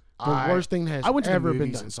 Facts. The worst thing that has I went to ever the been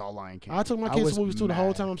movies done. and saw Lion King. I took my kids was to movies too. The whole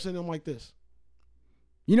mad. time I'm sitting there, I'm like this.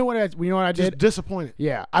 You know what I Just did? disappointed.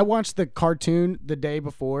 Yeah, I watched the cartoon the day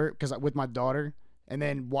before because with my daughter, and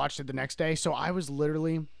then watched it the next day. So I was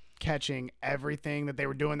literally catching everything that they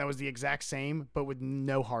were doing that was the exact same, but with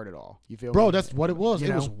no heart at all. You feel Bro, me? that's what it was.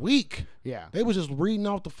 You It was know? weak. Yeah. They was just reading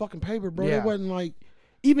off the fucking paper, bro. Yeah. It wasn't like,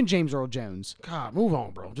 Even James Earl Jones. God, move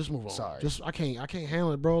on, bro. Just move on. Sorry. Just I can't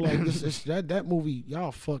handle it, bro. Like this that movie,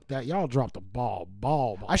 y'all fucked that. Y'all dropped the ball.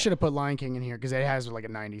 I should have put Lion King in here because it has like a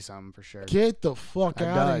 90 something for sure. Get the fuck It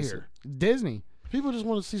out of does. here. Disney. People just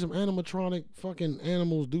want to see some animatronic fucking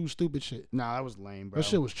animals do stupid shit. Nah, that was lame, bro. That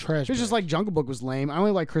shit was trash. It's just bro. like Jungle Book was lame. I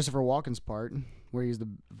only like Christopher Walken's part where he's the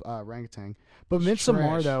orangutan. But It's Midsommar,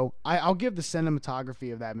 trash. though, I'll give the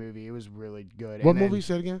cinematography of that movie. It was really good. What And then movie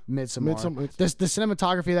said again? Midsommar. Midsommar. The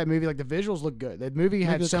cinematography of that movie, like the visuals look good. The movie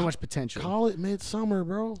had Nigga, so much potential. Call it Midsummer,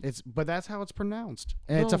 bro. But that's how it's pronounced.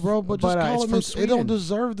 And No, it's a bro, but just call it's it from It don't Sweden.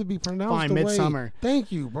 deserve to be pronounced Fine, the way. Midsummer.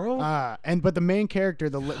 Thank you, bro. But the main character,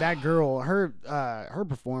 that girl, her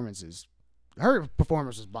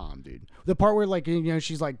performance was bomb, dude. The part where like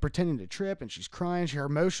she's like pretending to trip and she's crying, her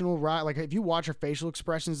emotional like if you watch her facial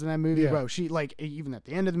expressions in that movie, Yeah. bro, she like even at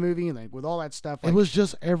the end of the movie and like with all that stuff, like, it was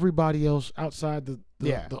just everybody else outside the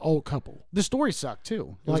old couple. the story sucked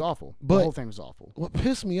too. It was Like, awful. but- The whole thing was awful. What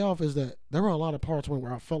pissed me off is that there were a lot of parts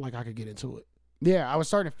where I felt like I could get into it. Yeah, I was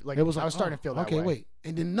starting to It was I was starting oh, to feel that okay, way. wait,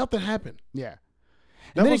 and then nothing happened. Yeah.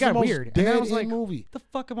 That And then it was the got most weird. And then I dead was like, movie. the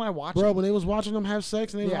fuck am I watching? Bro, when they was watching them have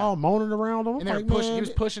sex and they was Yeah. all moaning around them, I'm and they were like, pushing. man, He was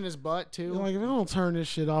pushing his butt too. like, if I don't turn this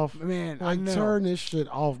shit off, Man, I like know. turn this shit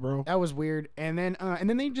off, bro. That was weird. And then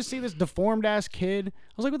they just see this deformed ass kid.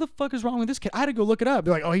 I was like, what the fuck is wrong with this kid? I had to go look it up.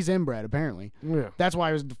 They're like, oh, he's inbred apparently. Yeah, That's why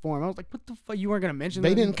he was deformed. I was like, what the fuck? You weren't gonna mention they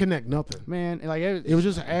that? didn't connect nothing. Man, like It was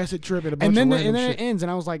just an acid trip and a bunch and then of random it shit. ends,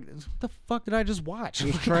 and I was like, what the fuck did I just watch? It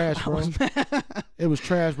was trash, bro. It was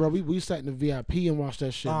trash, bro. We sat in the VIP and watched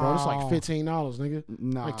that shit, bro. It's like Oh. $15, nigga.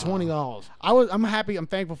 Nah. Like $20. I'm happy. I'm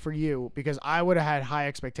thankful for you because I would have had high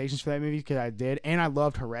expectations for that movie because I did, and I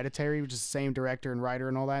loved Hereditary, which is the same director and writer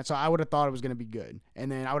and all that. So I would have thought it was gonna be good,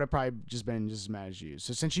 and then I would have probably just been just as mad as you.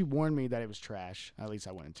 So since you warned me that it was trash, at least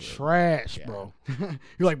I went into it. Trash, Yeah. bro. You're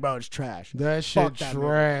like, bro, it's trash. That shit Fuck that movie.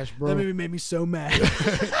 trash, bro. That movie made me so mad.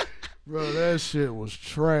 Bro, that shit was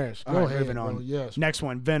trash. All Go right, ahead, moving bro. on. Yes. Next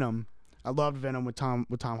one, Venom. I loved Venom with Tom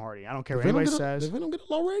Hardy. I don't care what Did anybody says. Venom get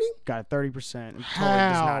a low rating? Got a 30%. Totally does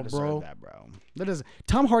How, not deserve bro? that, bro. That is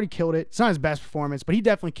Tom Hardy killed it. It's not his best performance, but he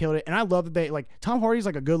definitely killed it. And I love that they like Tom Hardy's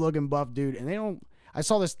like a good looking buff dude, and they don't. I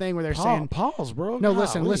saw this thing where they're saying, pause, bro. no,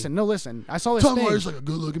 Golly. listen. I saw this Tom thing. Hardy's like a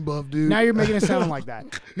good-looking buff dude. Now you're making it sound like that.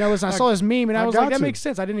 No, listen, I saw this meme and I was like, got that to. makes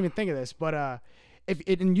sense. I didn't even think of this, but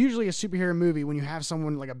and usually a superhero movie, when you have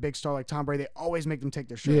someone like a big star like Tom Brady, they always make them take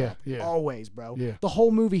their shirt off. Yeah. Always, bro. Yeah. The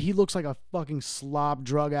whole movie, he looks like a fucking slob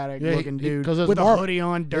drug addict looking dude with a hoodie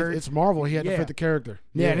on, dirt. It's Marvel. He had to fit the character.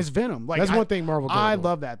 Yeah, and it's Venom. Like that's one thing Marvel did. I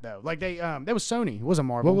love that though. Like that was Sony. It wasn't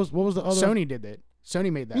Marvel. What was the other? Sony did that.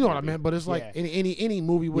 Sony made that. You know movie. what I meant? But it's like any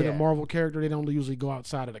movie with a Marvel character, they don't usually go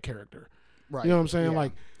outside of the character. Right. You know what I'm saying? Yeah.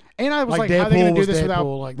 Like, and I was like, Deadpool how are they gonna do was this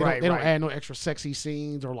Deadpool. without? Like, they don't add no extra sexy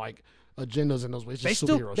scenes or like agendas in those ways. It's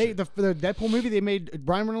just superhero shit. The Deadpool movie they made,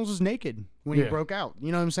 Ryan Reynolds was naked when he broke out.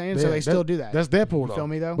 You know what I'm saying? So they still do that. That's Deadpool, though. You feel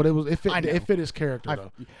me though? But it fit his character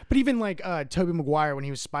though. But even like Tobey Maguire when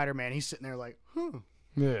he was Spider-Man, he's sitting there like,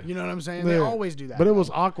 Yeah. You know what I'm saying? They always do that. But it was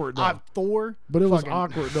awkward though. Thor. But it was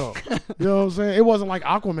awkward though. You know what I'm saying? It wasn't like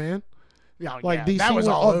Aquaman. Yeah, like DC that was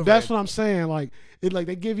all over. That's what I'm saying. Like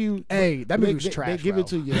they give you. Hey, that movie was trash. They give it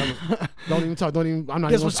to you. Don't even talk. Don't even. I'm not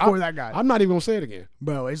Guess even what score that guy? I'm not even gonna say it again.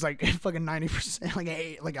 Bro, it's like fucking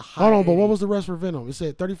 90%, like a high. Hold on, but what was the rest for Venom? It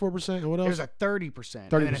said 34%. And what else? It was a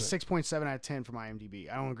 30%. And then a 6.7 out of 10 from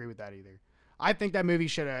IMDb. I don't agree with that either. I think that movie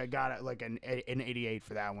should have got like an 88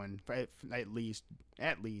 for that one, at least.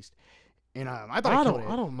 And I thought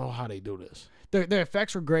I don't know how they do this. The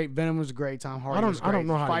effects were great. Venom was great. Tom Hardy was great. I don't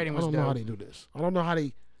know how Fighting was dope. I don't know how they do this. I don't know how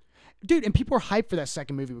they. Dude, and people were hyped for that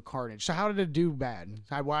second movie with Carnage. So how did it do bad?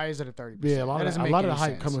 Why is it a 30%? Yeah, a lot of the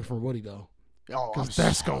hype sense. coming from Woody though. Oh, because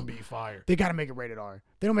that's gonna be fire. They gotta make it rated R.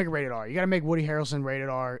 They don't make it rated R. You gotta make Woody Harrelson rated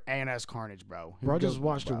R and as Carnage, bro. Bro, I just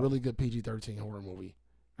watched a really good PG-13 horror movie.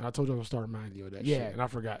 And I told you I was gonna start reminding you of that shit. And I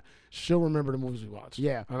forgot. She'll remember the movies we watched.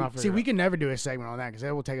 Yeah. And I See, we can never do a segment on that because it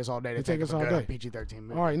will take us all day to take us all day. PG-13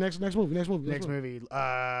 movie. All right, next movie. Next movie,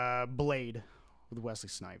 Blade with Wesley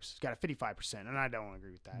Snipes. It's got a 55%, and I don't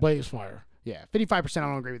agree with that. Blade's fire. Yeah, 55% I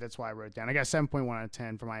don't agree with. That's why I wrote it down. I got 7.1 out of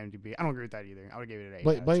 10 from IMDb. I don't agree with that either. I would give it an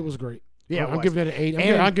 8. Blade was great. Yeah, I'm giving it an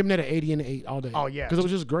 8. I'm giving it an 80 and an 8 all day. Oh, yeah. Because it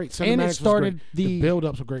was just great. Cinematics and it started was great. The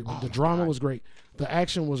build-ups were great. The drama was great. The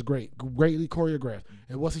action was great. Greatly choreographed.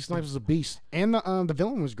 And Wesley Snipes is a beast. And the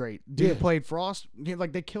villain was great. Dude played Frost. Yeah,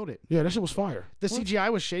 like they killed it. Yeah, that shit was fire. The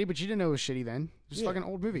CGI was shitty, but you didn't know it was shitty then. It was a fucking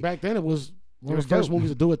old movie. Back then it was one of the first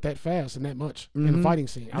movies to do it that fast and that much in the fighting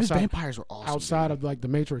scene. These vampires were awesome. Outside of like the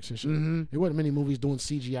Matrix and shit. There wasn't many movies doing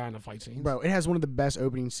CGI in the fight scenes. Bro, it has one of the best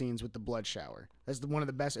opening scenes with the blood shower. That's one of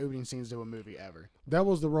the best opening scenes to a movie ever. That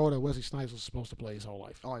was the role that Wesley Snipes was supposed to play his whole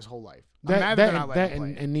life. Oh, his whole life. That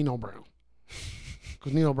and Nino Brown.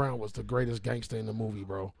 Because Nino Brown was the greatest gangster in the movie,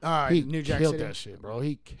 bro. He New Jack killed City. that shit, bro.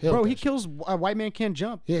 He killed Bro, that he shit. kills a White Man Can't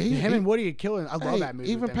Jump. Yeah, him and Woody killing. I love that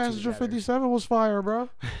movie. Even Passenger 57 was fire, bro.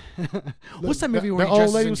 What's that movie where the old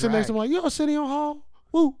lady was sitting next to him like, yo, City on Hall?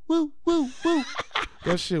 Woo, woo, woo, woo.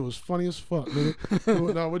 That shit was funny as fuck,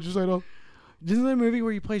 nigga. No, what'd you say, though? Isn't there a movie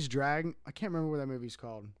where he plays drag? I can't remember what that movie's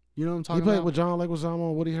called. You know what I'm talking about? He played with John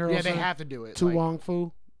Leguizamo, Woody Harrelson. Yeah, they have to do it. Tu Wong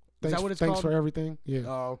Fu. Is that what it's called? Thanks for everything. Yeah.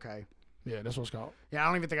 Oh, okay. Yeah, that's what it's called. Yeah, I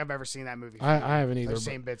don't even think I've ever seen that movie. I haven't either. I've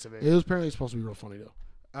seen bits of it. It was apparently supposed to be real funny,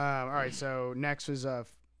 though. All right, so next was oh,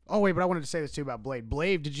 wait, but I wanted to say this, too, about Blade.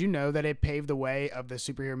 Blade, did you know that it paved the way of the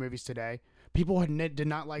superhero movies today? People did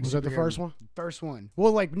not like Was that the first one? First one.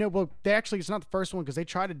 Well, they actually, it's not the first one because they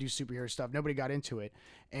tried to do superhero stuff. Nobody got into it.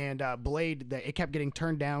 And Blade, it kept getting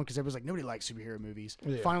turned down because everyone's like, nobody likes superhero movies.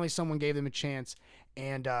 Yeah. Finally, someone gave them a chance,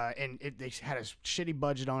 and they had a shitty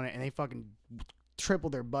budget on it, and they fucking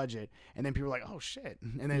tripled their budget. And then people were like, oh, shit.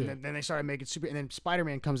 And then they started making and then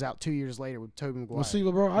Spider-Man comes out 2 years later with Tobey Maguire. Well, see,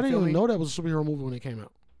 bro, I didn't even know that was a superhero movie when it came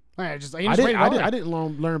out. All right, I didn't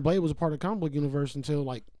learn Blade was a part of the comic book universe until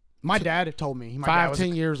like my dad told me.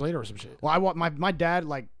 10 years later or some shit. Well, my dad,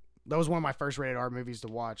 like, that was one of my first rated R movies to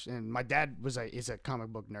watch, and my dad is a comic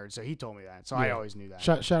book nerd, so he told me that. So I always knew that.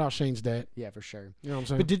 Shout out Shane's dad. Yeah, for sure. You know what I'm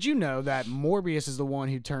saying? But did you know that Morbius is the one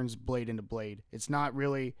who turns Blade into Blade? It's not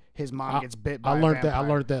really his mom gets bit by a vampire. I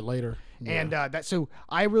learned that later. Yeah. And so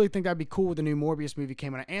I really think that'd be cool with the new Morbius movie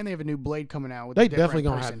coming out, and they have a new Blade coming out. With they definitely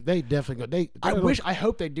gonna have. They definitely gonna. I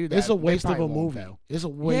hope they do that. It's a waste of a movie. It's a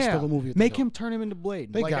waste of a movie. Make him turn him into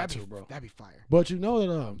Blade. They got to, bro. That'd be fire. But you know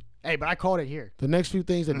that hey, but I called it here. The next few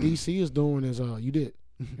things that DC is doing is you did,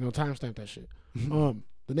 timestamp that shit. The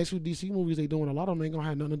next few DC movies they doing, a lot of them ain't gonna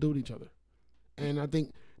have nothing to do with each other. And I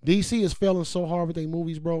think DC is failing so hard with their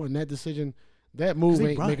movies, bro. And that decision, that move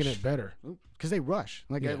ain't making it better. Because they rush.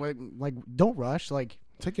 Like don't rush. Like,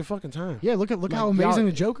 take your fucking time. Yeah, look how amazing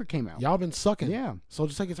the Joker came out. Y'all been sucking. Yeah. So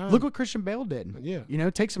just take your time. Look what Christian Bale did. Yeah.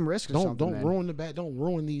 Take some risks. Don't ruin the bat. Don't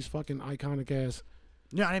ruin these fucking iconic ass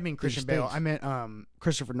No, I didn't mean Christian Bale. stinks. I meant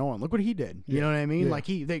Christopher Nolan. Look what he did. You Yeah. know what I mean? Yeah. Like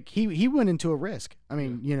he went into a risk. I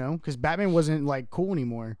mean, you know, because Batman wasn't like cool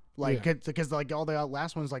anymore. Like because like all the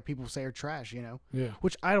last ones like people say are trash. You know. Yeah.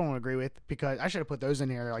 Which I don't agree with because I should have put those in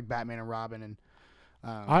here like Batman and Robin and.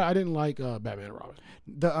 I didn't like Batman and Robin.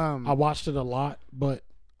 The I watched it a lot, but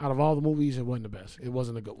out of all the movies, it wasn't the best. It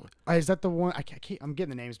wasn't a good one. is that the one? I'm getting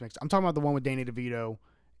the names mixed. I'm talking about the one with Danny DeVito.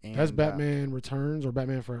 And, That's Batman Returns or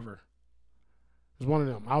Batman Forever. It's one of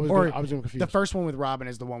them. I was getting confused. The first one with Robin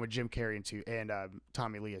is the one with Jim Carrey and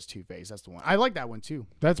Tommy Lee as Two-Face. That's the one. I like that one too.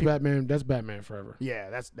 That's Batman. That's Batman Forever. Yeah,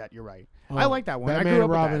 that's that. You're right. I like that one. I Batman grew up and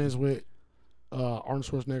with Robin that. is with Arnold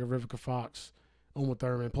Schwarzenegger, Vivica Fox, Uma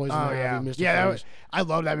Thurman, Poison Oh Ivy, yeah, Mr. yeah. Freeze. I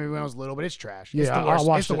loved that movie when I was little, but it's trash. Yeah, It's the I worst.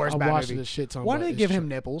 watched It's the it. worst I Batman watched movie. this shit ton. Why but do they it's give him trash.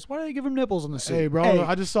 nipples? Why do they give him nipples on the suit? Hey, bro, Hey,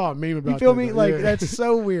 I just saw a meme about you feel that, me? though. Like Yeah. that's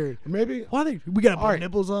so weird. Maybe Why we gotta put Alright,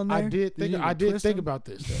 nipples on there? I did think about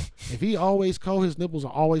this though. If he always cold, his nipples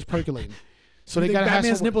are always percolating. So You they think gotta have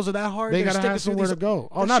Batman's some, nipples are that hard. They They're gotta sticking have through somewhere these- to go.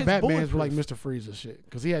 Oh, that not shit's Batman's, but like bulletproof. Mr. Freeze and shit,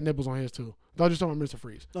 because he had nipples on his too. I was just talking about Mr.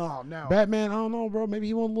 Freeze. Oh no. Batman, I don't know, bro. Maybe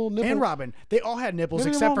he want a little nipple. And Robin, they all had nipples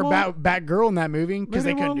Maybe they except for want Batgirl in that movie because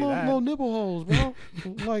they Maybe couldn't do want that. little nipple holes, bro.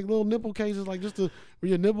 Like little nipple cases, like just where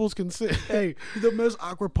your nipples can sit. Hey, the most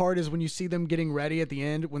awkward part is when you see them getting ready at the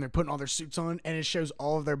end when they're putting all their suits on and it shows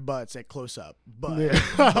all of their butts at close up. But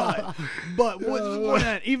what's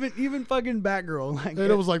that? Even fucking Batgirl, like, And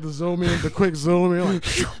it was like the zoom in, the quick zoom in,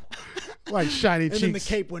 like shiny and cheeks. then the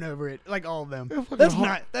cape went over it, like all of them. fucking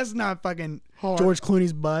That's not fucking hard- George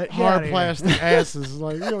Clooney's butt. Get Hard outta here. plastic asses.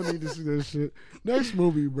 Like you don't need to see that shit. Next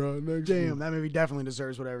movie, bro. Next Damn, movie. that movie definitely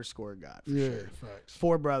deserves whatever score it got. For Yeah, sure. facts.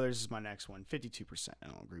 Four Brothers is my next one. 52%. I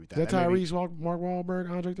don't agree with that. That That movie- Tyrese, Mark Wahlberg,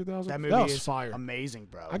 Andre 3000. That movie was is fire. amazing,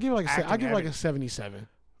 bro. I give it like Acting, I give it like a everything. 77.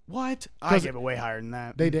 What? I 'Cause give it way higher than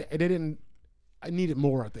that. They didn't. I needed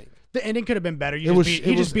more. I think The ending could have been better. He It was- just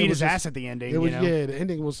it was- beat it his was ass just- at the ending. it was. You know? Yeah, the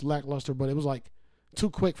ending was lackluster, but it was like too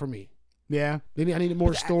quick for me. Yeah. I needed more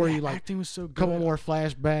The story, the like acting was so a good. couple more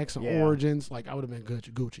flashbacks and Yeah. origins. Like I would have been good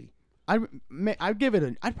Gucci. I'd give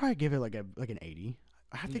it I'd probably give it like an 80.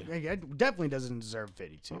 I think it definitely doesn't deserve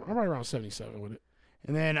 52. I'm right around 77 with it.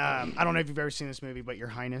 And then I don't know if you've ever seen this movie, but Your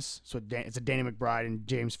Highness. So it's a Danny McBride and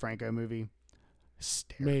James Franco movie.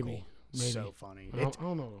 Hysterical. Maybe. So funny. I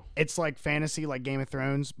don't know. It's like fantasy, like Game of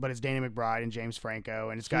Thrones, but it's Danny McBride and James Franco,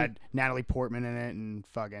 and it's got Natalie Portman in it, and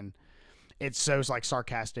fucking, it's so like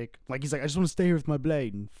sarcastic. Like he's like, I just want to stay here with my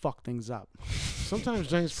blade and fuck things up. Sometimes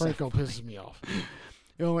James Franco pisses me off.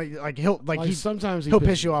 You know, like he'll Sometimes he'll pisses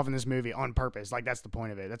piss you me off in this movie on purpose. Like that's the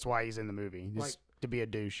point of it. That's why he's in the movie, just Like- to be a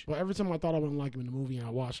douche. But every time I thought I wouldn't like him in the movie and I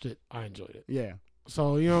watched it, I enjoyed it. Yeah,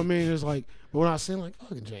 So you know what I mean? It's like, but when I seen like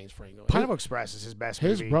fucking James Franco, Pineapple Express is his best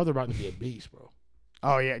his movie. brother about to be a beast, bro.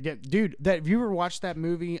 Oh yeah, dude. Have you ever watched that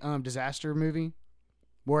movie, Disaster movie,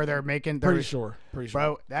 where they're making? Pretty sure.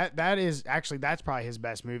 Bro, that is actually that's probably his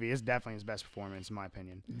best movie. It's definitely his best performance in my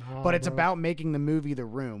opinion. Nah, But it's bro. about making the movie The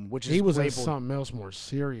Room, which is He was in labeled something else more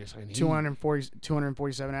serious. And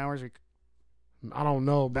 247 hours. I don't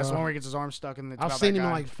know, bro. That's the one where he gets his arm stuck in the. I've seen him in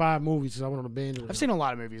like 5 movies because I went on a binge. with I've him. seen a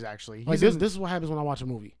lot of movies actually. Like He's this is what happens when I watch a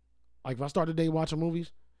movie. Like if I start the day watching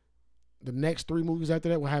movies, the next 3 movies after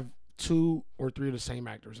that will have 2 or 3 of the same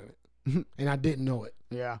actors in it, and I didn't know it.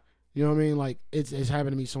 Yeah. You know what I mean? Like it's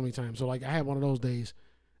happened to me so many times. So like I had one of those days,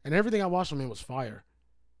 and everything I watched him in was fire.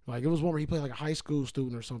 Like it was one where he played like a high school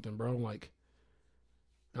student or something, bro. Like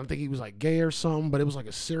I don't think he was like gay or something, but it was like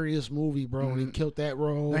a serious movie, bro. And he killed that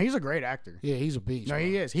role. No, he's a great actor. Yeah, he's a beast. No, bro.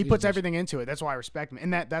 he is. He He's puts a beast. everything into it. That's why I respect him.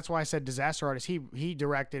 And that's why I said Disaster Artist. He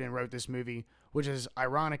directed and wrote this movie, which is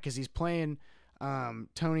ironic because he's playing Tommy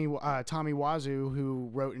Wiseau, who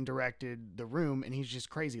wrote and directed The Room, and he's just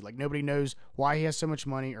crazy. Like nobody knows why he has so much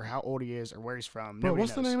money or how old he is or where he's from. Bro, Nobody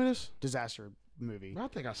what's the knows. name of this? Disaster movie. I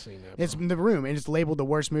think I've seen that. It's bro. The Room, and it's labeled the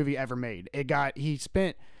worst movie ever made. He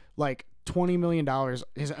spent like $20 million,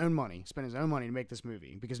 his own money, spent his own money to make this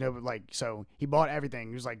movie because so he bought everything.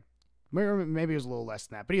 He was like, maybe it was a little less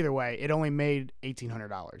than that, but either way, it only made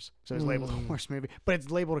 $1,800. So it's labeled the worst movie, but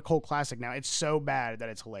it's labeled a cult classic now. It's so bad that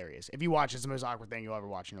it's hilarious. If you watch, it's the most awkward thing you'll ever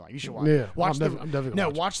watch in your life. You should watch. Yeah, watch I'm definitely gonna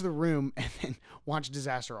watch it. watch The Room and then watch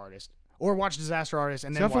Disaster Artist, or watch Disaster Artist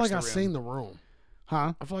and See, then I feel watch like The I've Room. seen The Room.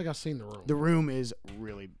 Huh? I feel like I've seen The Room. The Room is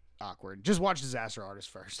really awkward. Just watch Disaster Artist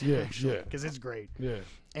first. Yeah, actually, yeah. because it's great. Yeah,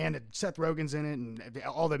 And Seth Rogen's in it, and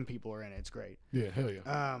all them people are in it. It's great. yeah, hell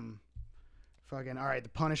yeah. Fucking all right. The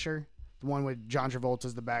Punisher, the one with John Travolta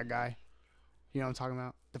as the bad guy. You know what I'm talking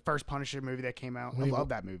about? The first Punisher movie that came out. I Wait, love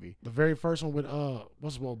that movie. The very first one with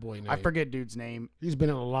what's the little boy name? I forget dude's name. He's been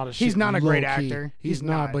in a lot of shit. He's not a great low-key. actor. He's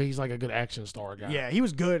not, but he's like a good action star guy. Yeah, he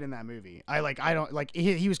was good in that movie. I don't like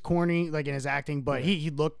he was corny like in his acting, but he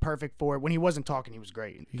looked perfect for it. When he wasn't talking, he was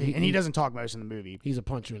great. And he doesn't talk most in the movie. He's a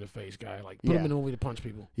punch you in the face guy. Like put him in the movie to punch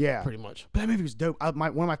people. Yeah, pretty much. But that movie was dope. One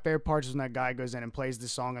of my favorite parts is when that guy goes in and plays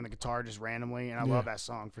this song on the guitar just randomly, and I love that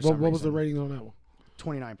song for some reason. What was the ratings on that one?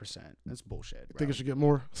 29%. That's bullshit. Bro. Think it should get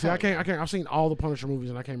more. See, I can't. I've seen all the Punisher movies,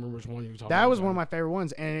 and I can't remember which one you were talking about. That was one of my favorite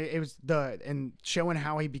ones, and it was and showing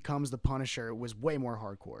how he becomes the Punisher was way more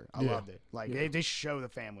hardcore. I loved it. Like they show the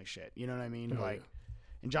family shit. You know what I mean?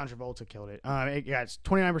 And John Travolta killed it. It's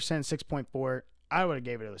 29%, 6.4. I would have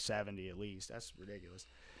gave it a 70 at least. That's ridiculous.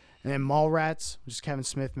 And then Mallrats, which is a Kevin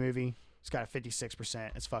Smith movie. It's got a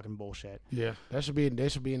 56%. It's fucking bullshit. Yeah, they should be in the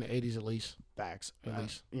 80s at least. Facts. At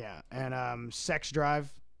least. Yeah. And Sex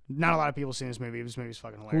Drive. Not a lot of people seen this movie. This movie's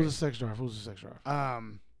fucking hilarious. Who's the Sex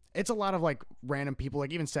Drive? It's a lot of like random people.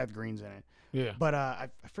 Like even Seth Green's in it. Yeah. But I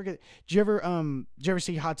forget. Did you ever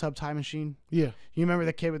see Hot Tub Time Machine? Yeah. You remember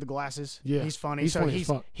the kid with the glasses? Yeah. He's funny. He's funny as he's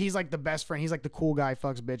fuck. he's like the best friend. He's like the cool guy who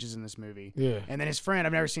fucks bitches in this movie. Yeah. And then his friend,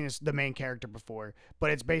 I've never seen the main character before,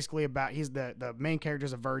 but it's basically about the main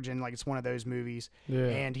character's a virgin, like it's one of those movies. Yeah.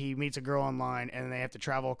 And he meets a girl online and they have to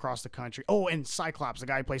travel across the country. Oh, and Cyclops, the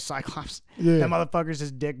guy who plays Cyclops. Yeah. That motherfucker's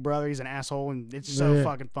his dick brother. He's an asshole and it's so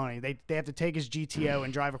fucking funny. They have to take his GTO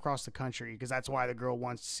and drive across the country because that's why the girl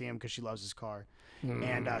wants to see him because she loves his car.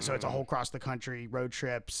 And so it's a whole cross the country road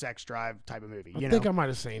trip, sex drive type of movie. I think I might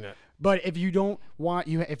have seen it. But if you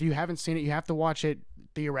haven't seen it, you have to watch it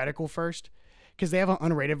theoretical first. Because they have an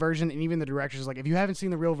unrated version, and even the director's like, if you haven't seen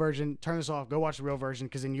the real version, turn this off, go watch the real version,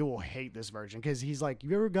 because then you will hate this version. Because he's like,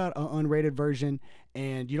 you ever got an unrated version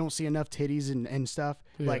and you don't see enough titties and stuff?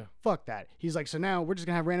 Yeah. Like, fuck that. He's like, so now we're just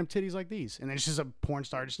going to have random titties like these. And then it's just a porn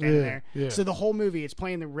star just standing there. Yeah. So the whole movie, it's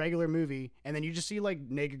playing the regular movie, and then you just see like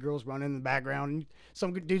naked girls running in the background, and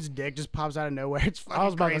some dude's dick just pops out of nowhere. It's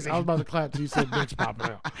fucking crazy. I was about to clap till you said dicks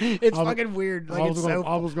popping out. It's fucking weird. Like,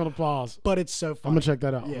 I was going to pause. But it's so funny. I'm going to check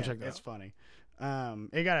that out. Yeah, it's funny.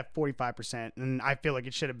 It got a 45%, and I feel like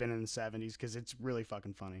it should have been in the 70s because it's really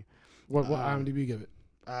fucking funny. What IMDb give it?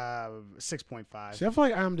 6.5. See, I feel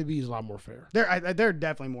like IMDb is a lot more fair. They're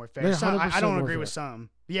definitely more fair. They're Some, I 100% don't more agree fair. with some.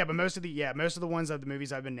 Yeah, but most of the ones of the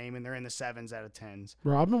movies I've been naming, they're in the 7s out of 10s.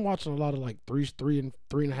 Bro, I've been watching a lot of like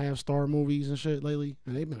 3.5 star movies and shit lately,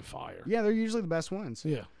 and they've been fire. Yeah, they're usually the best ones.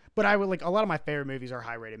 Yeah. But I would like a lot of my favorite movies are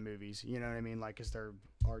high rated movies. You know what I mean? Like, cause they're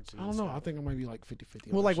artsy. I don't know. I think I might be like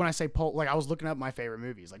 50-50. Well, like when I say Pulp, like I was looking up my favorite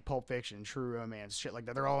movies, like Pulp Fiction, True Romance, shit like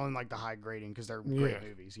that. They're all in like the high grading because they're great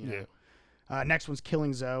movies. You know. Next one's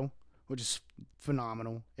Killing Zoe, which is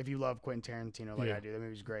phenomenal. If you love Quentin Tarantino like I do, that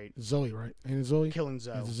movie's great. Zoe, right? Ain't it Zoe? Killing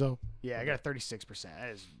Zoe. It's Zoe. Yeah, I got a 36%. That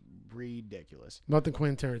is ridiculous. Nothing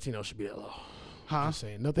Quentin Tarantino should be that low. Huh? Just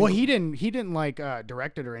saying. Nothing. Well, he didn't like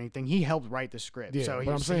direct it or anything. He helped write the script. Yeah, So but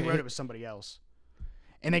he I'm saying wrote it with somebody else.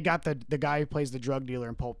 And they got the guy who plays the drug dealer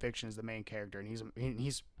in Pulp Fiction as the main character, and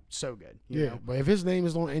he's so good. You know? But if his name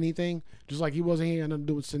is on anything, just like he wasn't here, nothing to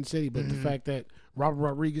do with Sin City, but the fact that Robert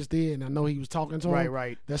Rodriguez did, and I know he was talking to him,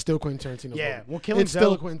 right. that's still Quentin Tarantino. Yeah, movie. well, Killing it's still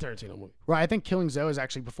Zoe- a Quentin Tarantino movie. Right, I think Killing Zoe is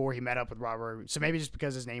actually before he met up with Robert. So maybe just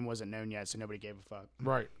because his name wasn't known yet, so nobody gave a fuck.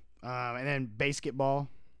 Right. And then Basketball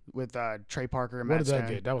with Trey Parker and What Matt did that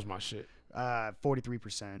Stone. get? That was my shit.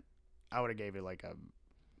 43%. I would have gave it like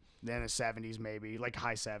then the 70s maybe, like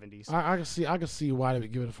high 70s. I can see why they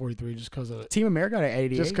would give it a 43 just because of Team America got an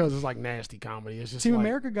 88. just because it's like nasty comedy. It's just Team like,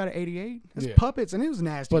 America got an 88. It's Yeah. puppets and it was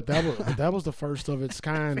nasty. but that was the first of its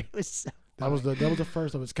kind. It was so That was the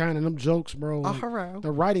first of its kind, and them jokes, bro. Like,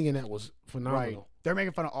 the writing in that was phenomenal. Right. They're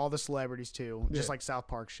making fun of all the celebrities too, just like South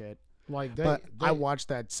Park shit. Like I watched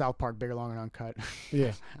that South Park Bigger, Longer, and Uncut.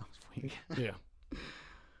 Yeah. That was weak. Yeah.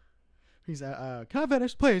 He's can I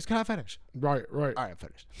finish? Please, can I finish? Right. All right, I'm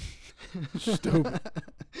finished. Stupid.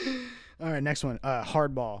 All right, next one.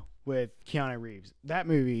 Hardball with Keanu Reeves. That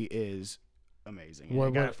movie is amazing. And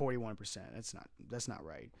it got a 41%. That's not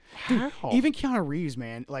right. Dude, even Keanu Reeves,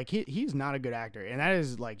 man, like he's not a good actor, and that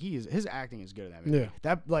is like his acting is good in that movie. Yeah.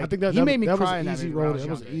 That like I think that he made me that cry was in an that easy movie. role. That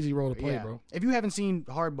was an easy role to play, bro. If you haven't seen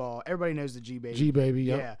Hardball, everybody knows the G Baby. G Baby,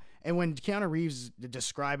 yep. Yeah. And when Keanu Reeves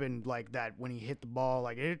describing like that when he hit the ball,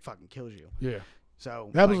 like it fucking kills you. Yeah.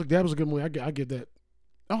 So that was a good movie. I get that.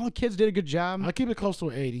 All the kids did a good job. I keep it close to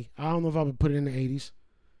an 80. I don't know if I would put it in the 80s.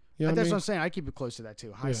 You know That's what I'm saying. I keep it close to that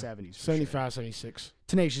too. High 70s. 75, 76.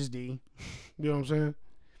 Tenacious D. You know what I'm saying?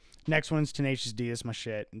 Next one's Tenacious D. That's my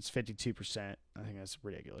shit. It's 52%. I think that's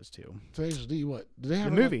ridiculous too. Tenacious D, what? Do they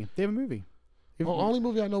have The movie. They have a movie. The only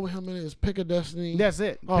movie I know with him in is Pick of Destiny. That's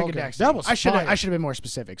it. Oh, Pick okay. of Destiny. That was I should fire. have been more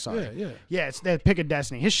specific. Sorry. Yeah. It's the Pick of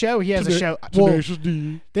Destiny. His show. He has a show. Tenacious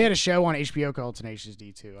D. They had a show on HBO called Tenacious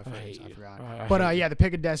D too. I forgot. But yeah, the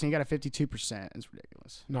Pick of Destiny got a 52%. It's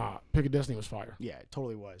ridiculous. Nah, Pick of Destiny was fire. Yeah, it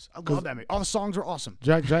totally was. I love that movie. All the songs are awesome.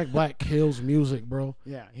 Jack Black kills music, bro.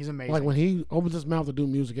 Yeah, he's amazing. Like when he opens his mouth to do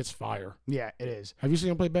music, it's fire. Yeah, it is. Have you seen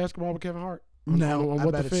him play basketball with Kevin Hart? No, on I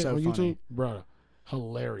What bet the it's Fit so on funny. YouTube, bro.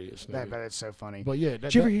 Hilarious. I bet it's so funny. But yeah,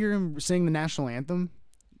 did you ever hear him sing the national anthem,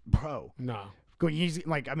 bro? Nah. He's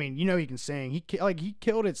like, I mean, you know, he can sing. He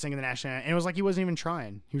killed it singing the national anthem, and it was like he wasn't even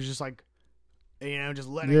trying. He was just like, you know, just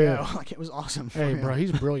letting it go. Like it was awesome. Hey, bro,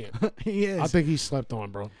 he's brilliant. He is. I think he's slept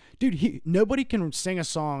on, bro. Dude, nobody can sing a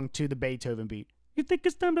song to the Beethoven beat. You think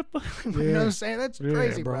it's time to you know what I'm saying? That's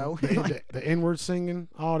crazy, bro. The N-word singing,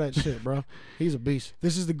 all that shit, bro. He's a beast.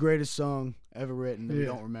 This is the greatest song ever written that we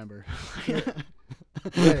don't remember.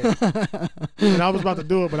 And I was about to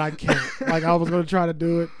do it, but I can't. Like I was gonna try to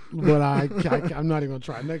do it, but I'm not even gonna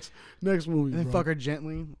try. Next movie. And bro. Fuck Her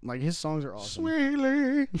Gently. Like his songs are awesome.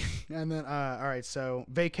 Sweetly. And then all right, so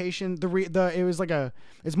Vacation. It was like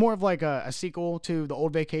it's more of like a sequel to the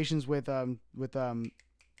old Vacations with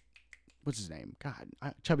what's his name? God,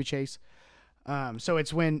 Chubby Chase. So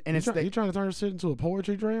it's when and you trying to turn this shit into a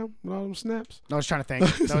poetry jam with all them snaps? I was trying to think.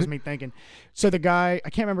 That was me thinking. So the guy, I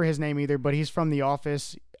can't remember his name either, but he's from The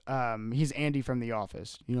Office. He's Andy from The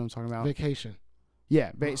Office. You know what I'm talking about? Vacation.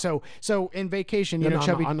 Yeah. So in Vacation,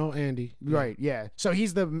 Chubby. I know Andy. Right. Yeah. So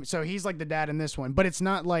he's like the dad in this one, but it's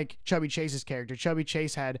not like Chubby Chase's character. Chubby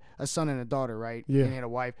Chase had a son and a daughter, right? Yeah. And he had a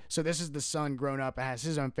wife. So this is the son grown up and has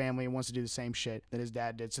his own family and wants to do the same shit that his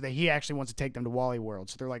dad did. So that he actually wants to take them to Wally World.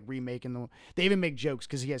 So they're like remaking them. They even make jokes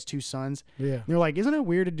because he has two sons. Yeah. And they're like, isn't it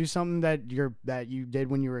weird to do something that you did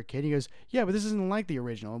when you were a kid? He goes, yeah, but this isn't like the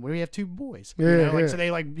original. We have two boys. Yeah. So they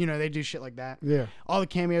they do shit like that. Yeah. All the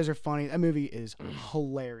cameos are funny. That movie is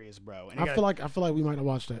hilarious, bro. And I feel like we might have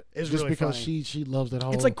watched that. It's just really because funny. she loves that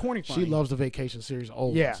whole. It's like corny funny. She loves the Vacation series.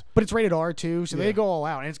 Old ones. But it's rated R too, so Yeah. they go all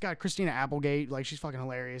out. And it's got Christina Applegate, like she's fucking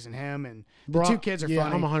hilarious, and him and the Bro, two kids are funny.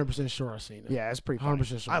 I'm 100% sure I've seen it. Yeah, it's pretty funny.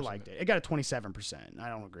 100% sure I I've liked seen it. It got a 27%. I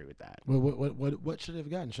don't agree with that. What should it have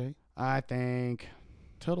gotten, Shay? I think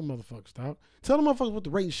Tell them motherfuckers, dog. Tell them motherfuckers what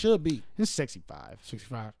the rating should be. it's 65.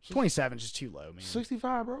 65. 27 is just too low, man.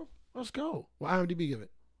 65, bro. Let's go. Well, IMDb give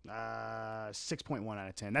it. 6.1 out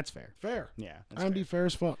of 10. That's fair. Fair. Yeah. That's IMDb fair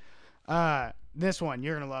as fuck. fair. This one,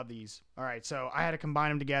 you're gonna love these. All right, so I had to combine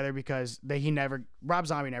them together because Rob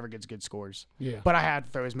Zombie never gets good scores. Yeah. But I had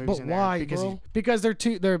to throw his movies But in why, there because bro? because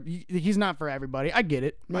he's not for everybody. I get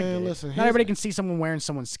it. I Man, get it. listen, not his- everybody can see someone wearing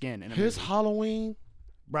someone's skin. In a His movie. Halloween.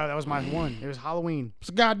 Bro, that was my one. It was Halloween. It's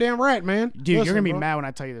a goddamn rat, man. Dude, Listen, you're gonna be bro. mad when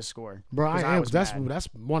I tell you this score. Bro, 'Cause I am. was That's mad.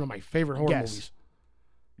 one of my favorite horror Guess. movies.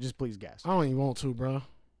 Just please guess. I don't even want to, bro.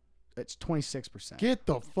 It's 26%. Get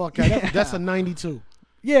the fuck out. That's a 92.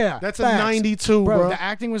 Yeah, That's a facts. 92, bro. The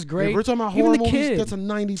acting was great. If we're talking about Even horror the movies, kid that's a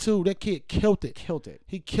 92. That kid killed it. killed it.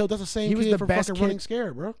 He killed. That's the same He was kid the from best fucking kid. Running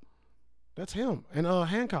Scared, bro. That's him. And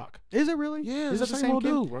Hancock. Is it really? Yeah, Is it's that the same old kid?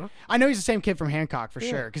 dude, bro. I know he's the same kid from Hancock for Yeah.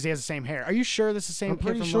 sure because he has the same hair. Are you sure this is the same I'm kid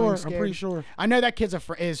pretty from sure. Running I'm Scared? pretty sure. I know that kid's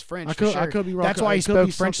is French. I for could- sure. I could be wrong. That's why he It could spoke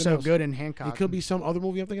be French something so else. good in Hancock. It could be some other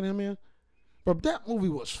movie I'm thinking of him in. But that movie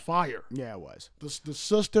was fire. Yeah, it was. The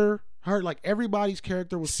sister, her, like everybody's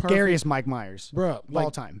character was Scariest Mike Myers, bro. of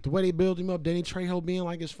all time. The way they build him up, Danny Trejo being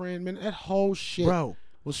like his friend, man, that whole shit, Bro.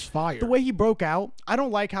 was fire. The way he broke out, I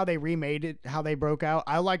don't like how they remade it. How they broke out.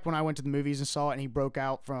 I liked when I went to the movies and saw it, and he broke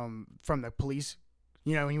out from the police.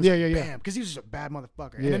 You know, he was bam, because he was just a bad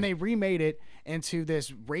motherfucker. And then they remade it into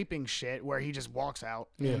this raping shit where he just walks out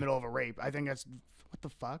in the middle of a rape. I think that's what the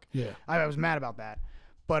fuck. Yeah. I was mad about that.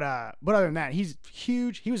 But other than that, he's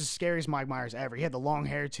huge. He was the scariest Mike Myers ever. He had the long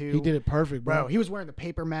hair too. He did it perfect, bro. Bro, he was wearing the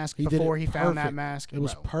paper mask He did before it he found that perfect. mask. It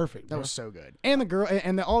was Bro, perfect, That bro. was so good. And the girl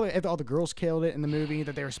and all the girls killed it in the movie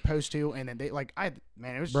that they were supposed to. And then they it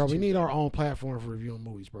was. Bro, we too need good. our own platform for reviewing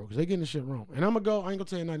movies, bro, because they getting the shit wrong. And I'm gonna I ain't gonna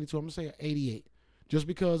say a 92. I'm gonna say an 88, just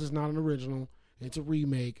because it's not an original. It's a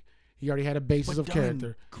remake. He already had a basis But of done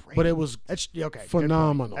character, great. but it was That's okay. good point.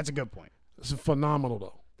 phenomenal. That's a good point. It's phenomenal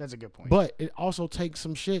though. That's a good point. But it also takes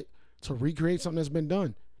some shit to recreate something that's been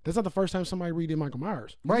done. That's not the first time somebody redid Michael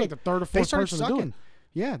Myers. He's like the third or They fourth started person to do it. sucking.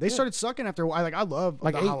 Yeah, they started sucking after a while. Like I love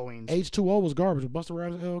Like the Halloweens. H2O was garbage. With Busta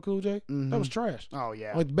Rhymes and LL Cool J, that was trash. Oh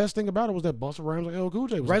yeah. Like the best thing about it was that Busta Rhymes and LL Cool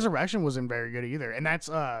J was Resurrection wasn't very good either, and that's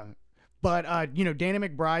But Danny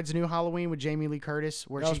McBride's new Halloween with Jamie Lee Curtis,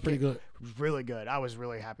 where That was pretty good. was really good. I was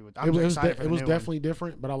really happy with. It I'm was excited for the it was new definitely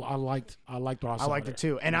different, but I liked what I saw. one. I liked there. it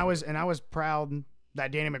too, and I was proud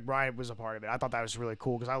that Danny McBride was a part of it. I thought that was really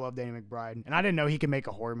cool because I love Danny McBride, and I didn't know he could make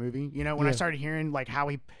a horror movie. You know, when I started hearing like how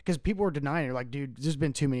because people were denying it, like, dude, there's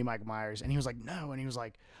been too many Mike Myers, and he was like, no, and he was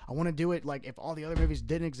like, I want to do it like if all the other movies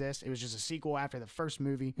didn't exist, it was just a sequel after the first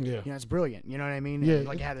movie. Yeah, you know, it's brilliant. You know what I mean? Yeah, and,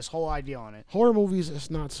 like, it had this whole idea on it. Horror movies, it's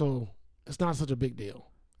not such a big deal,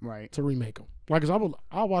 Right? To remake them. Like, cause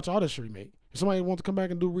I'll watch all this remake. If somebody wants to come back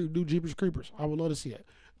and do Jeepers Creepers, I would love to see that.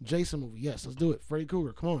 Jason movie, yes, let's do it. Freddy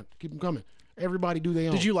Krueger, come on, keep them coming. Everybody do their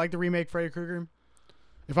own. Did you like the remake Freddy Krueger?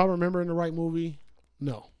 If I remember in the right movie,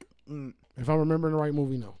 no. If I remember in the right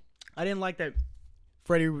movie, no. I didn't like that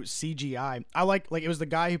Freddy was CGI. I like it was the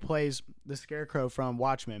guy who plays the Scarecrow from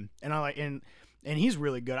Watchmen, and I like and he's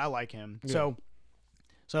really good. I like him. Yeah.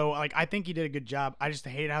 So like I think he did a good job. I just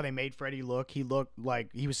hated how they made Freddy look. He looked like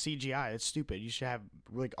he was CGI. It's stupid. You should have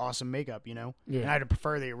really awesome makeup, you know. Yeah. And I'd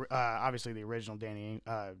prefer the obviously the original Danny.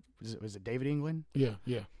 Was it David England? Yeah.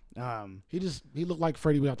 He looked like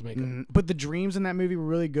Freddy without the makeup. But the dreams in that movie were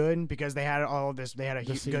really good because they had all of this. They had a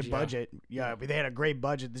good CGI. budget. Yeah, but they had a great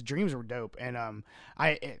budget. The dreams were dope, and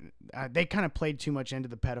they kind of played too much into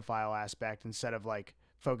the pedophile aspect instead of like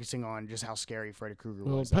focusing on just how scary Freddy Krueger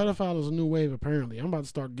Well, was. pedophile is a new wave apparently. I'm about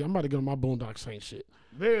to get on my Boondock Saint shit.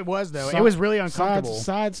 It was though. It was really uncomfortable.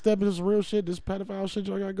 Sidestepping this real shit, this pedophile shit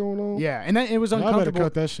y'all got going on. Yeah, and then it was Y'all uncomfortable. better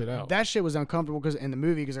cut that shit out. That shit was uncomfortable because in the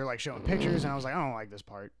movie because they're like showing pictures and I was like I don't like this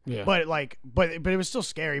part. Yeah. But it was still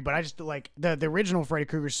scary. But I just like the original Freddy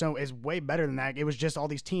Krueger is way better than that. It was just all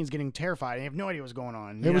these teens getting terrified and they have no idea what's going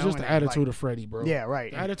on. It was just and the attitude of Freddy, bro. Yeah,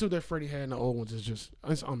 right. The attitude that Freddy had in the old ones is just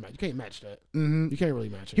it's unmatched. You can't match that. Mm-hmm. You can't really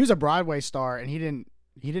match it. He was a Broadway star and he didn't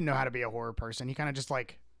know how to be a horror person. He kind of just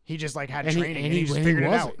like had training and he just figured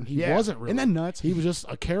it out. He wasn't really. Isn't that nuts? He was just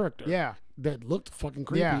a character. Yeah. That looked fucking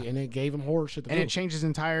creepy, Yeah. and it gave him horror shit to And do. it changed his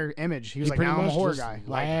entire image. He was like, pretty now I'm a much horror just guy.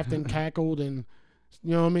 Laughed and cackled and,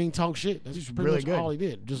 you know what I mean, talk shit. That's pretty really much good. all he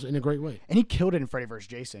did, just in a great way. And he killed it in Freddy vs.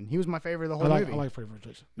 Jason. He was my favorite of the whole movie. I like Freddy vs.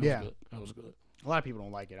 Jason. Yeah. That was good. A lot of people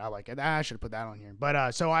don't like it. I like it. I should have put that on here.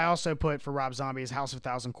 But so I also put for Rob Zombie's House of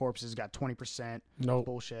 1,000 Corpses got 20%. Nope.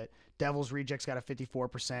 Bullshit. Devil's Rejects got a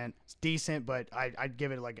 54%. It's decent, but I'd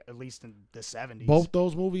give it like at least in the 70s. Both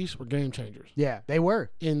those movies were game changers Yeah, they were.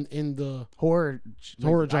 in the Horror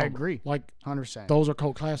horror genre. I agree. Like 100%. those are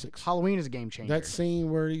cult classics. Halloween is a game changer. That scene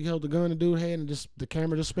where he held the gun to dude's head and just the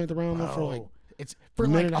camera just spent around him for like it's for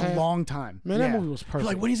minute like and a a half. long time. Man, that movie was perfect.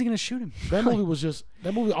 You're like, when is he gonna shoot him? that movie was just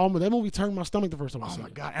that movie turned my stomach the first time I Oh saw my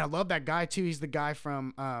it. god! And I love that guy too. He's the guy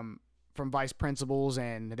from Vice Principals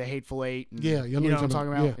and The Hateful Eight. And, Yeah, you know what I'm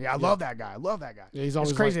talking about. Yeah, I yeah. love that guy. I love that guy. Yeah, he's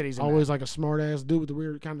always it's crazy like, that he's in always like a smart ass dude with the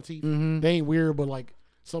weird kind of teeth. Mm-hmm. They ain't weird, but like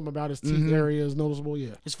something about his teeth area is noticeable.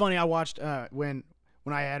 Yeah, It's funny. I watched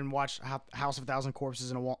when I hadn't watched House of 1,000 Corpses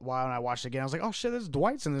in a while, and I watched it again. I was like, oh shit, this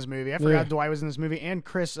Dwight's in this movie. I forgot Dwight was in this movie, and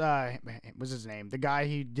Chris was his name, the guy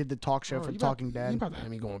who did the talk show from Talking Dead. You about to have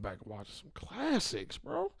me going back and watching some classics,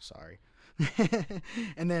 bro. Sorry.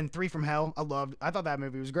 And then 3 from Hell, I thought that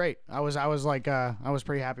movie was great. I was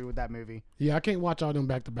pretty happy with that movie. Yeah, I can't watch all them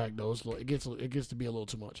back to back though. It gets to be a little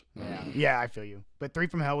too much. Yeah, I feel you. But 3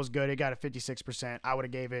 from Hell was good. It got a 56%. I would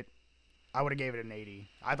have gave it an 80.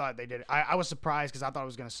 I thought they did it. I was surprised because I thought it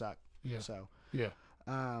was gonna suck. Yeah. So Yeah.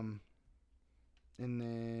 and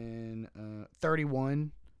then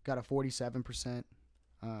 31 got a 47%.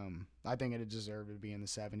 I think it deserved to be in the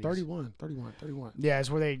 70s. 31. Yeah, it's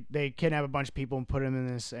where they kidnap a bunch of people and put them in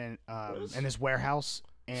this warehouse,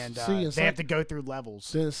 and they have to go through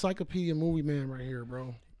levels. The Encyclopedia Movie Man right here,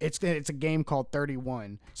 bro. It's a game called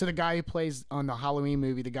 31. So the guy who plays on the Halloween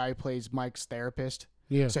movie, the guy who plays Mike's therapist.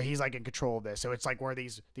 Yeah. So he's like in control of this. So it's like where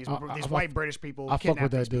these I white British people I fuck kidnap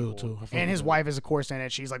with that these dude people. too. I fuck And with his that. wife is of course in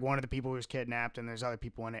it. She's like one of the people who's kidnapped, and there's other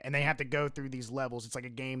people in it. And they have to go through these levels. It's like a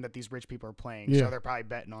game that these rich people are playing. Yeah. So they're probably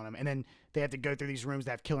betting on them. And then they have to go through these rooms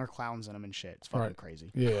that have killer clowns in them and shit. It's fucking Right.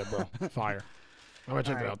 crazy. Yeah, bro. Fire. I'm gonna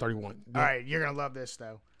check All that right. out. 31. All right, you're gonna love this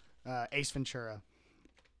though. Ace Ventura.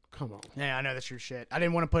 Come on. Yeah, I know that's your shit. I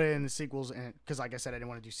didn't want to put it in the sequels because, like I said, I didn't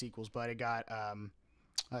want to do sequels, but it got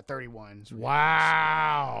 31. It's ridiculous.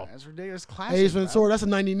 Wow. That's ridiculous. Classic. Ace bro. Ventura, that's a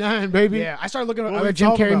 99, baby. Yeah, I started looking at What other we Jim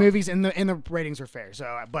talking Carrey about? movies, and the ratings were fair.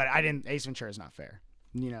 So, but I didn't. Ace Ventura is not fair.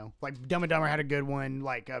 You know, like Dumb and Dumber had a good one.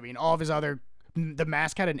 Like I mean, all of his other, The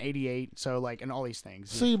Mask had an 88. So like, and all these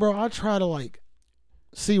things. See, bro, I try to like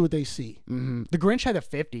see what they see. Mm-hmm. The Grinch had a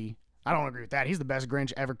 50. I don't agree with that. He's the best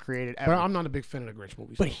Grinch ever created. Ever. But I'm not a big fan of the Grinch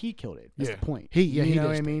movies. But though. he killed it. That's Yeah. the point. He you know did what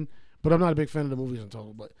I stuff. mean? But I'm not a big fan of the movies in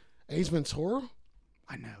total. But Ace Ventura?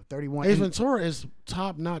 I know. 31. Ace And Ventura is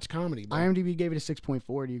top-notch comedy, bro. IMDb gave it a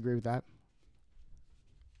 6.4. Do you agree with that?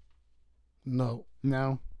 No.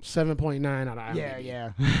 No. 7.9 out of IMDb.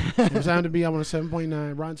 Yeah. It's IMDb. I'm on a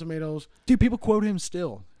 7.9. Rotten Tomatoes. Dude, people quote him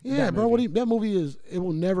still. Yeah, bro. That movie is. It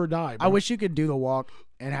will never die. Bro. I wish you could do the walk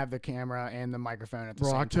and have the camera and the microphone at the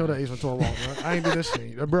same time. Bro, I killed that Ace Ventura walk, bro. I ain't do this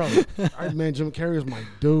shit. Bro, man, Jim Carrey was my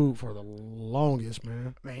dude for the longest,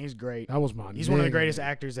 man. Man, he's great. That was my He's one of the greatest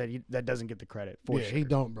actors that doesn't get the credit, for yeah, sure. he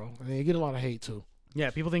don't, bro. I mean, he get a lot of hate, too. Yeah,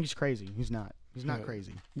 people think he's crazy. He's not. He's not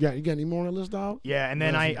crazy. You got any more on the list, dog? Yeah, and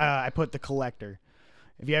then I put The Collector.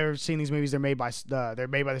 If you ever seen these movies, they're made by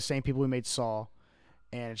the same people who made Saw,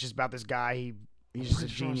 and it's just about this guy. He's just a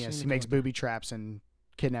genius. He makes booby traps and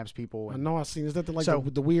kidnaps people. I know I've seen. Is that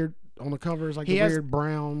the weird on the cover? Is like the weird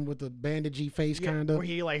brown with the bandagey face kind of. Where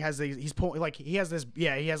he like has these. He's pulling like he has this.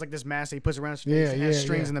 Yeah, he has like this mask that he puts around his face. And has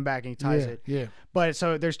strings in the back and he ties it. Yeah. But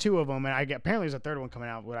so there's two of them, and apparently there's a third one coming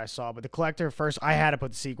out. What I saw, but The Collector first. I had to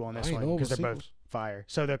put the sequel on this one because they're both fire.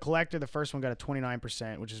 So The Collector, the first one got a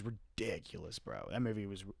 29%, which is ridiculous, bro. That movie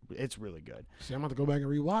it's really good. See, I'm about to go back and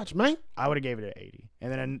rewatch, man. I would have gave it an 80,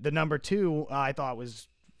 and then the number two I thought was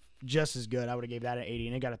just as good. I would have gave that an 80,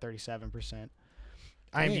 and it got a 37%.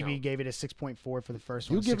 IMDb gave it a 6.4 for the first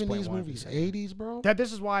one. You giving these movies 80s, bro?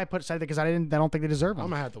 This is why I said that because I don't think they deserve them.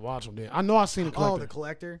 I'm gonna have to watch them then. I know I've seen The Collector. Oh, The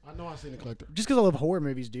Collector. I know I've seen The Collector. Just because I love horror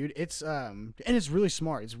movies, dude. It's and it's really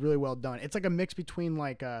smart. It's really well done. It's like a mix between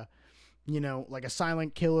like a like a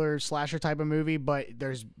silent killer slasher type of movie, but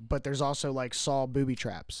there's also like Saw booby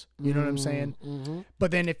traps. You know what I'm saying? Mm-hmm.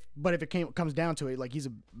 But if it comes down to it, like he's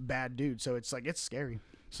a bad dude, so it's like it's scary.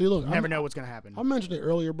 See, look, you never know what's gonna happen. I mentioned it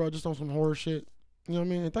earlier, bro, just on some horror shit. You know what I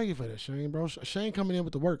mean? And thank you for that, Shane, bro. Shane coming in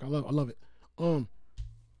with the work. I love it.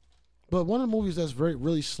 But one of the movies that's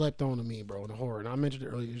really slept on to me, bro, in the horror, and I mentioned it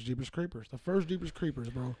earlier, is Jeepers Creepers. The first Jeepers Creepers,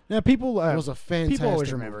 bro. Yeah, people. It was a fantastic. People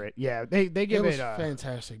always remember it. Yeah, they give it. It was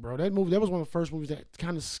fantastic, bro. That movie. That was one of the first movies that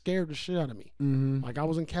kind of scared the shit out of me. Mm-hmm. Like I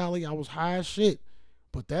was in Cali, I was high as shit,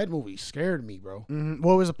 but that movie scared me, bro. Mm-hmm.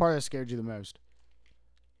 What was the part that scared you the most?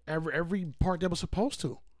 Every part that was supposed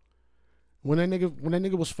to. When that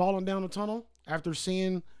nigga was falling down the tunnel after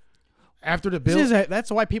the build,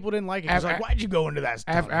 that's why people didn't like it. Like, why'd you go into that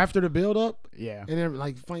tunnel? After the build up? Yeah. And then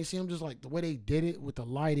like funny, see him just like the way they did it with the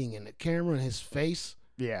lighting and the camera and his face.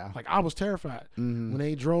 Yeah. Like I was terrified when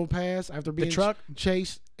they drove past after being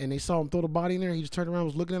chased and they saw him throw the body in there. He just turned around,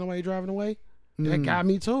 was looking at the way driving away. That got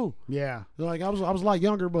me too. Yeah. Like I was a lot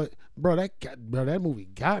younger, but that movie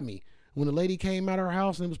got me. When the lady came out of her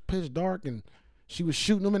house and it was pitch dark and she was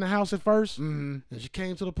shooting them in the house at first, and she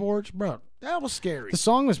came to the porch, bro. That was scary. The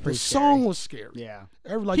song was pretty scary. The song was scary. Yeah.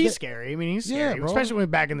 He's scary. I mean, he's scary. Bro. Especially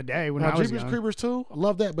back in the day when I was young. Creepers too. I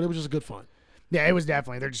love that, but it was just good fun. Yeah, it was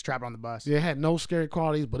definitely. They're just trapped on the bus. Yeah, it had no scary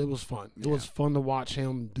qualities, but it was fun. It was fun to watch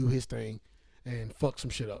him do his thing and fuck some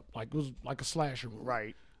shit up. Like it was like a slasher movie.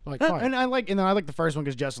 Right. Like and I like the first one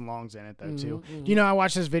because Justin Long's in it though too. You know, I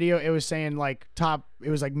watched this video. It was saying it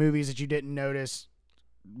was like movies that you didn't notice.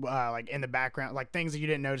 Like in the background, like things that you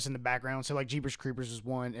didn't notice in the background. So like Jeepers Creepers was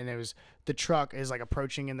one, and it was the truck is like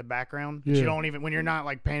approaching in the background. Yeah. You don't even when you're not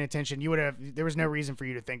like paying attention, there was no reason for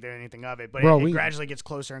you to think there anything of it. But it gradually gets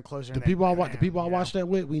closer and closer. The people I watched that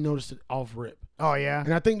with, we noticed it off rip. Oh yeah,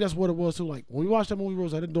 and I think that's what it was too. Like when we watched that movie, we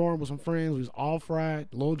was at the dorm with some friends. We was all fried,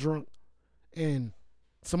 a little drunk, and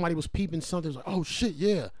somebody was peeping something. It was like, oh shit,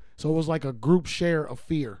 yeah. So it was like a group share of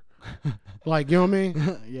fear. Like you know what I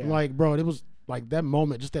mean? Yeah. Like bro, it was. Like that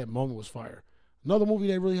moment was fire. Another movie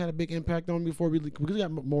that really had a big impact on me because we got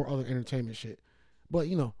more other entertainment shit. But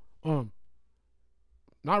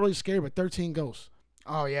not really scary, but 13 Ghosts.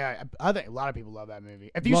 Oh yeah, I think a lot of people love that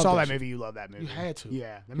movie. If you saw that movie, you love that movie. You had to.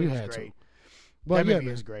 Yeah, that movie is great. But that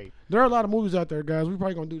movie is great. There are a lot of movies out there, guys. We're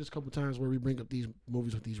probably gonna do this a couple times where we bring up these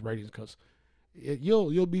movies with these ratings because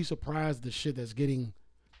you'll be surprised at the shit that's getting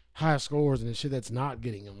high scores and the shit that's not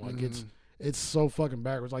getting them. Like it's so fucking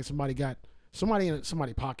backwards. Like somebody in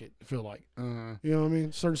somebody's pocket, I feel like. You know what I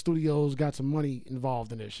mean? Certain studios got some money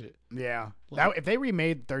involved in this shit. Yeah. If they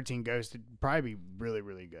remade 13 Ghosts, it'd probably be really,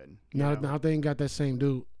 really good. Now they ain't got that same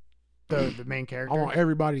dude. The main character? I want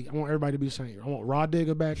everybody to be the same. I want Rod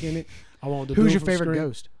Digger back in it. I want the Who's dude your favorite Scream.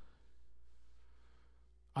 ghost?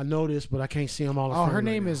 I know this, but I can't see him all in front of me. Her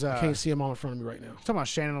name is... I can't see him all in front of me right now. I'm talking about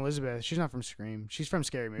Shannon Elizabeth. She's not from Scream. She's from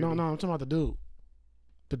Scary Movie. No, I'm talking about the dude.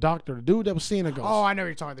 The doctor, the dude that was seeing a ghost. Oh, I know what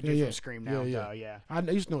you're talking about. The dude from Scream now. Yeah. I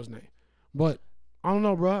used to know his name. But I don't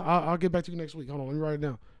know, bro. I'll get back to you next week. Hold on, let me write it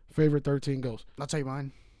down. Favorite 13 Ghosts. I'll tell you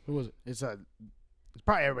mine. Who was it? It's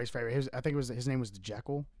probably everybody's favorite. I think his name was the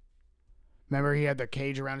Jekyll. Remember he had the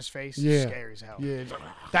cage around his face? Yeah. Scary as hell. Yeah.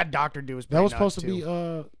 That doctor dude was that was supposed to too.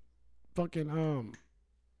 be fucking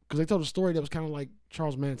because they told a story that was kind of like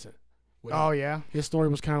Charles Manson. Oh yeah. His story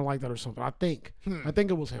was kind of like that or something. I think. I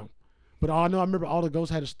think it was him. But all I know, I remember all the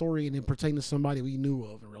ghosts had a story and it pertained to somebody we knew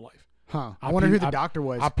of in real life. Huh. I wonder who the doctor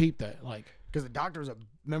was. I peeped that, like, because the doctor was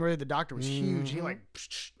remember the doctor was huge. He like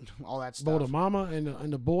all that stuff. both the mama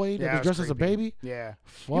and the boy that Yeah, was it dressed was as a creepy. baby. Yeah.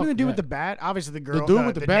 Fuck Even the dude with the that. bat. Obviously the girl. The dude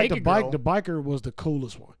with the bat, the naked bike, girl. the biker was the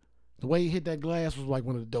coolest one. The way he hit that glass was like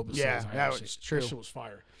one of the dopest Yeah, scenes I that ever was seen. true. That shit was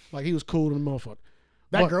fire. Like he was cool to the motherfucker.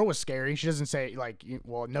 That But- girl was scary. She doesn't say like,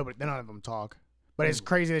 well, nobody, none of them talk. But it's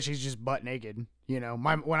crazy that she's just butt naked. You know,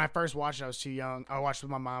 when I first watched it, I was too young. I watched it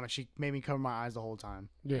with my mom, and she made me cover my eyes the whole time.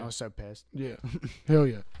 Yeah. I was so pissed. Yeah. Hell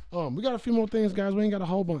yeah. We got a few more things, guys. We ain't got a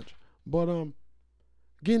whole bunch. But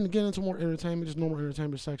getting into more entertainment, just normal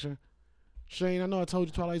entertainment section. Shane, I know I told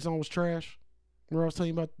you Twilight Zone was trash. Remember I was telling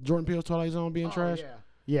you about Jordan Peele's Twilight Zone being trash?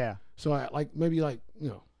 Yeah. So maybe a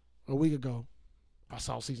week ago, I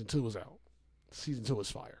saw season 2 was out. Season 2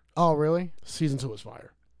 is fire. Oh, really? Season 2 is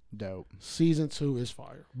fire. Dope. Season 2 is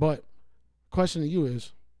fire. But question to you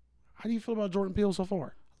is, how do you feel about Jordan Peele so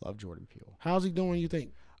far? Love Jordan Peele. How's he doing, you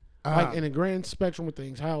think? Like in the grand spectrum of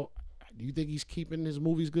things, how do you think he's keeping his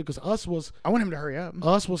movies good? Because I want him to hurry up.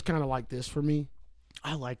 Us was kind of like this for me.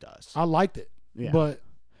 I liked Us. I liked it. Yeah. But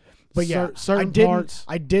yeah, certain parts.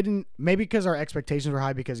 I didn't. Maybe because our expectations were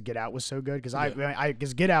high because Get Out was so good. Because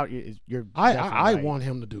because Get Out, you're. I right. want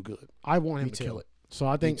him to do good. I want him to too. kill it. So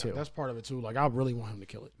I think too. that's part of it too. Like I really want him to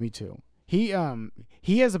kill it. Me too. He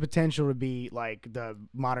has the potential to be like the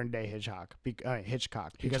modern day Hitchcock because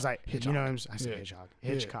you know him, I say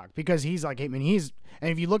Hitchcock because he's like, I mean, and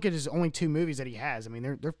if you look at his only 2 movies that he has, I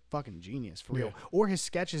mean they're fucking genius for real. Or his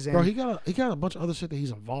sketches in Bro, he got a bunch of other shit that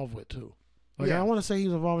he's involved with too. Like I want to say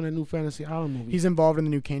he's involved in that new Fantasy Island movie. He's involved in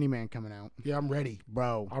the new Candyman coming out. Yeah, I'm ready,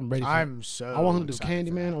 bro. I'm ready. I want him to do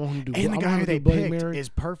Candyman. I want him to do. And the guy who they picked is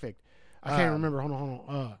perfect. I can't remember. Hold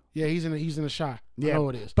on. Yeah, he's in the Shy. Yeah, I know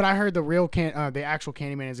it is. But I heard the actual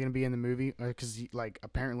Candyman is going to be in the movie because like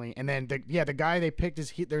apparently, and then the guy they picked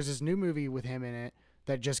there's this new movie with him in it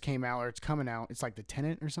that just came out or it's coming out. It's like The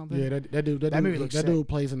Tenant or something. Yeah, that dude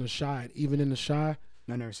plays in the Shy. Even in the Shy,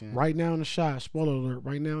 I've never seen it. Right now in the Shy, spoiler alert.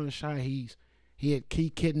 Right now in the Shy, he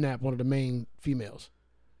kidnapped one of the main females.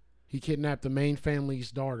 He kidnapped the main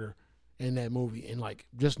family's daughter in that movie, and like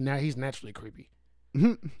just now he's naturally creepy.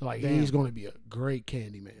 Like he's going to be a great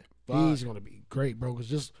Candyman. He's going to be great, bro. Cause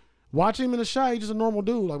just watch him in the Shy, he's just a normal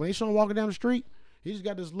dude. Like when they show him walking down the street, he just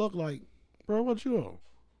got this look like, bro, what you on?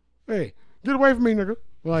 Hey, get away from me, nigga.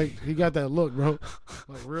 Like he got that look, bro.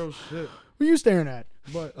 Like real shit. What are you staring at?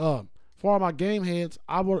 But for all my game heads,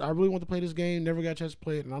 I really want to play this game. Never got a chance to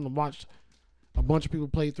play it, and I'm watched a bunch of people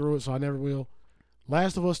play through it, so I never will.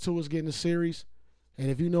 Last of Us 2 is getting a series, and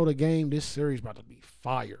if you know the game, this series about to be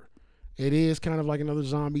fire. It is kind of like another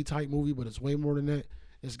zombie type movie, but it's way more than that.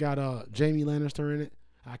 It's got Jamie Lannister in it.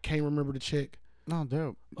 I can't remember the chick. Oh,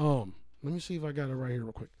 dope. Let me see if I got it right here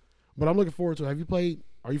real quick. But I'm looking forward to it. Have you played?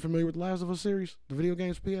 Are you familiar with the Last of Us series, the video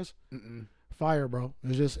games PS? Fire, bro.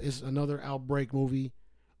 It's another Outbreak movie,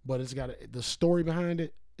 but it's got the story behind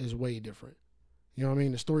it is way different. You know what I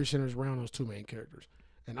mean? The story centers around those 2 main characters,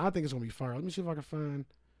 and I think it's gonna be fire. Let me see if I can find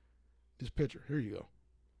this picture. Here you go.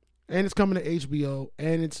 And it's coming to HBO,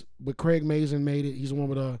 and it's with Craig Mazin made it. He's the one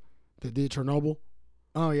with that did Chernobyl.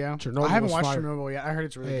 Oh yeah, Chernobyl. I haven't was watched fire. Chernobyl yet. I heard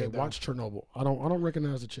it's really good. Watch Chernobyl. I don't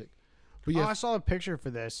recognize the chick, but yeah. I saw a picture for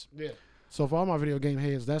this. Yeah. So for all my video game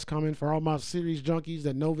heads, that's coming. For all my series junkies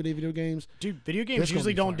that know video games, Dude, video games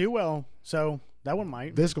usually don't do well, so that one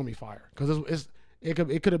might. This gonna be fire because it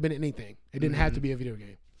could have been anything. It didn't have to be a video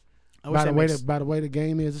game. By the way the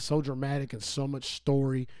game is, it's so dramatic and so much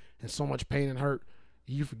story and so much pain and hurt.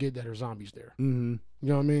 You forget that there's zombies there. Mm-hmm. You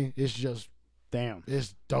know what I mean? It's just damn.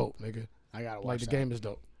 It's dope, nigga. I gotta watch like the game is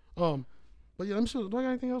dope. But yeah, let me see. Do I got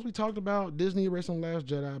anything else? We talked about Disney erasing Last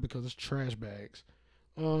Jedi because it's trash bags.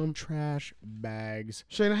 Trash bags.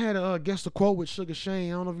 Shane, I had to guess the quote with Sugar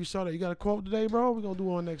Shane. I don't know if you saw that. You got a quote today, bro? We're gonna do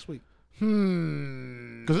one next week.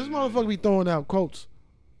 Because this motherfucker be throwing out quotes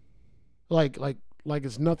like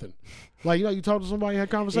it's nothing. Like you talk to somebody, had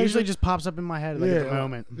conversation. It usually just pops up in my head at the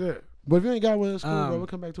moment. Yeah. But if you ain't got one, it's cool, bro. We'll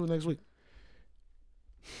come back to it next week.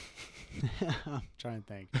 I'm trying to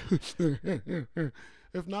think.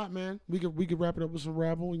 If not, man, we could wrap it up with some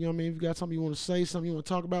rabble. You know what I mean? If you got something you want to say, something you want to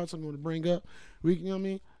talk about, something you want to bring up, you know what I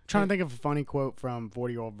mean? Trying to think of a funny quote from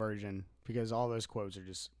 40-Year-Old Virgin because all those quotes are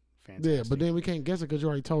just fantastic. Yeah, but then we can't guess it because you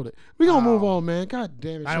already told it. We gonna move on, man. God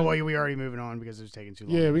damn it. I know. Well, we already moving on because it was taking too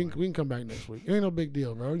long. Yeah, we can come back next week. It ain't no big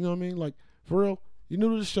deal, bro. You know what I mean? Like for real, you new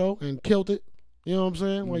to the show and killed it. You know what I'm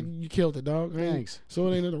saying? Like you killed it, dog. Thanks. So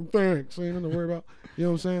it ain't no thanks. Ain't nothing to worry about. You know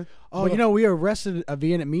what I'm saying? Oh, but, we arrested a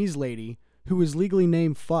Vietnamese lady who was legally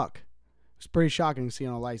named Fuck. It's pretty shocking to see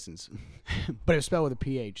on a license, but it's spelled with a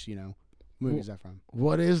PH. You know, movie is that from?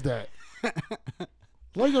 What is that?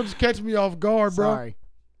 Why you gonna just catch me off guard, bro? Sorry.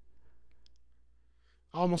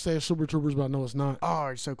 I almost said Super Troopers, but I know it's not. Oh,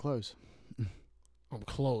 you're so close. I'm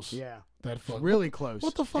close. Yeah. That fuck. Really close.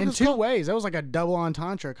 What the fuck In is two ways. That was like a double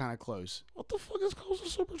entendre kind of close. What the fuck is close to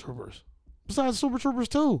Super Troopers? Besides Super Troopers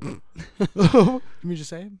 2. Let me just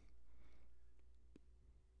say it.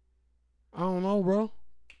 I don't know, bro.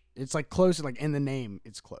 It's like close, like in the name,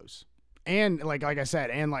 it's close. And like I said,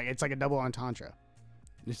 and like it's like a double entendre.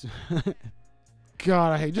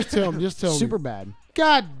 God, I hate. Just tell me. Just tell me. Super bad.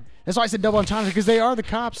 God. That's why I said double entendre, because they are the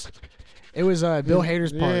cops. It was Bill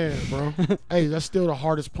Hader's part. Yeah, bro. Hey, that's still the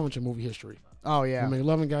hardest punch in movie history. Oh yeah. I mean,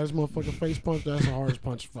 11 guys, motherfucking face punch. That's the hardest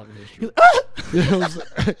punch in fucking history. You know what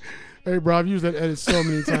I'm saying? Hey, bro, I've used that edit so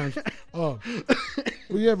many times. Oh,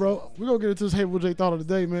 well, yeah, bro. We're gonna get into this Hateful J thought of the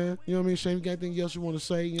day, man. You know what I mean? Shane, you got anything else you want to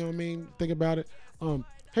say? You know what I mean? Think about it.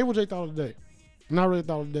 Hateful J thought of the day. Not really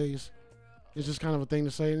thought of the day. It's just kind of a thing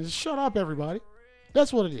to say. And just shut up, everybody.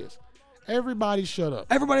 That's what it is. Everybody shut up.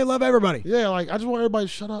 Everybody love everybody. Yeah, like, I just want everybody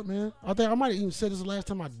to shut up, man. I think I might have even said this the last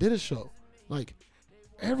time I did a show. Like,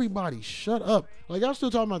 everybody shut up. Like, y'all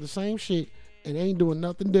still talking about the same shit and ain't doing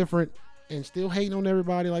nothing different and still hating on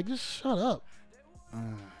everybody. Like, just shut up.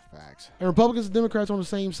 Facts. And Republicans and Democrats on the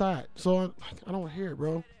same side. So, I don't want to hear it,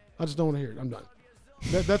 bro. I just don't want to hear it. I'm done.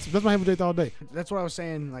 That's my Hateful J all day. That's what I was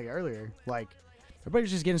saying like earlier. Like,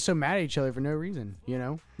 everybody's just getting so mad at each other for no reason, you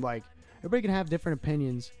know? Like, everybody can have different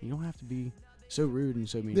opinions. You don't have to be so rude and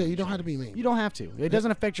so mean. Yeah, you don't have to be mean. You don't have to. It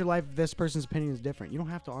doesn't affect your life if this person's opinion is different. You don't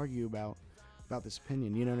have to argue about this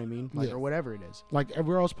opinion. You know what I mean? Like, Yeah. or whatever it is. Like,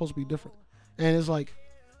 we're all supposed to be different. And it's like,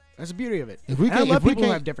 That's the beauty of it. if we And I can't, love if we people who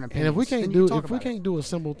can't, have different and opinions. if we can't do a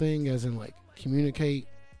simple thing as in like communicate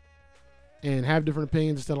and have different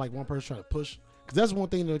opinions instead of like one person trying to push, because that's one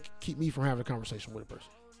thing that keep me from having a conversation with a person.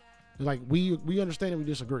 It's like we understand that we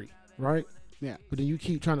disagree, right? Yeah. But then you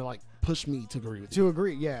keep trying to like push me to agree with you. To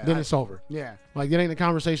agree, yeah. Then it's over. Yeah, Like that ain't a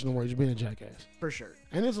conversation no more. You're being a jackass. for sure.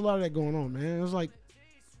 And there's a lot of that going on, man. It's like,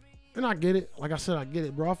 and I get it. Like I said, I get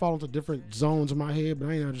it, bro. I fall into different zones in my head, but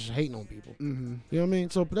I ain't just hating on people. Mm-hmm. You know what I mean?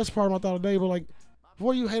 So but that's part of my thought today. But like,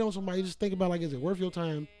 before you hate on somebody, just think about like, is it worth your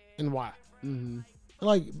time and why? Mm-hmm.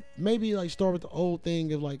 Like maybe like start with the old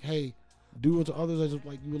thing of like, hey, do unto others as if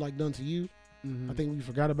like you would like done to you. Mm-hmm. I think we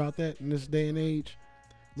forgot about that in this day and age.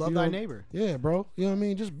 Love You thy know, neighbor. Yeah, bro. You know what I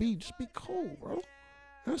mean? Just be cool, bro.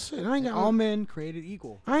 That's it. I ain't got All men created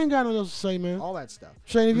equal. I ain't got nothing else to say, man. All that stuff.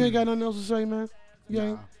 Shane, if you ain't got nothing else to say, man, you Nah.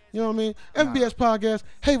 ain't. You know what I mean? FBS podcast.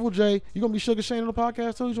 Hateful J. You gonna be Sugar Shane on the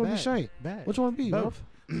podcast too? You want to be Shane? Bad. What you want to be, Both.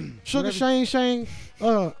 bro? Sugar Whatever. Shane. You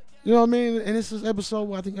know what I mean? And this is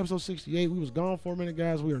episode, I think episode 68. We was gone for a minute,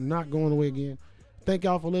 guys. We are not going away again. Thank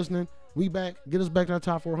y'all for listening. We back. Get us back to our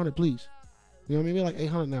top 400, please. You know what I mean? We're like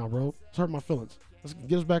 800 now, bro. It's hurting my feelings. Let's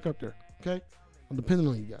get us back up there, okay? I'm depending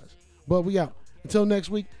on you guys. But we out. Until next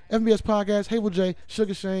week, FBS podcast. Hateful J.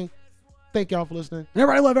 Sugar Shane. Thank y'all for listening.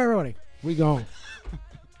 Everybody love everybody. We gone.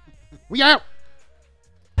 We out.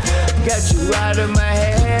 Got you out of my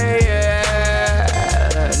hair,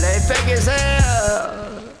 yeah. They fake as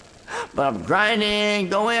hell, but I'm grinding,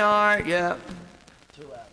 going hard, yeah.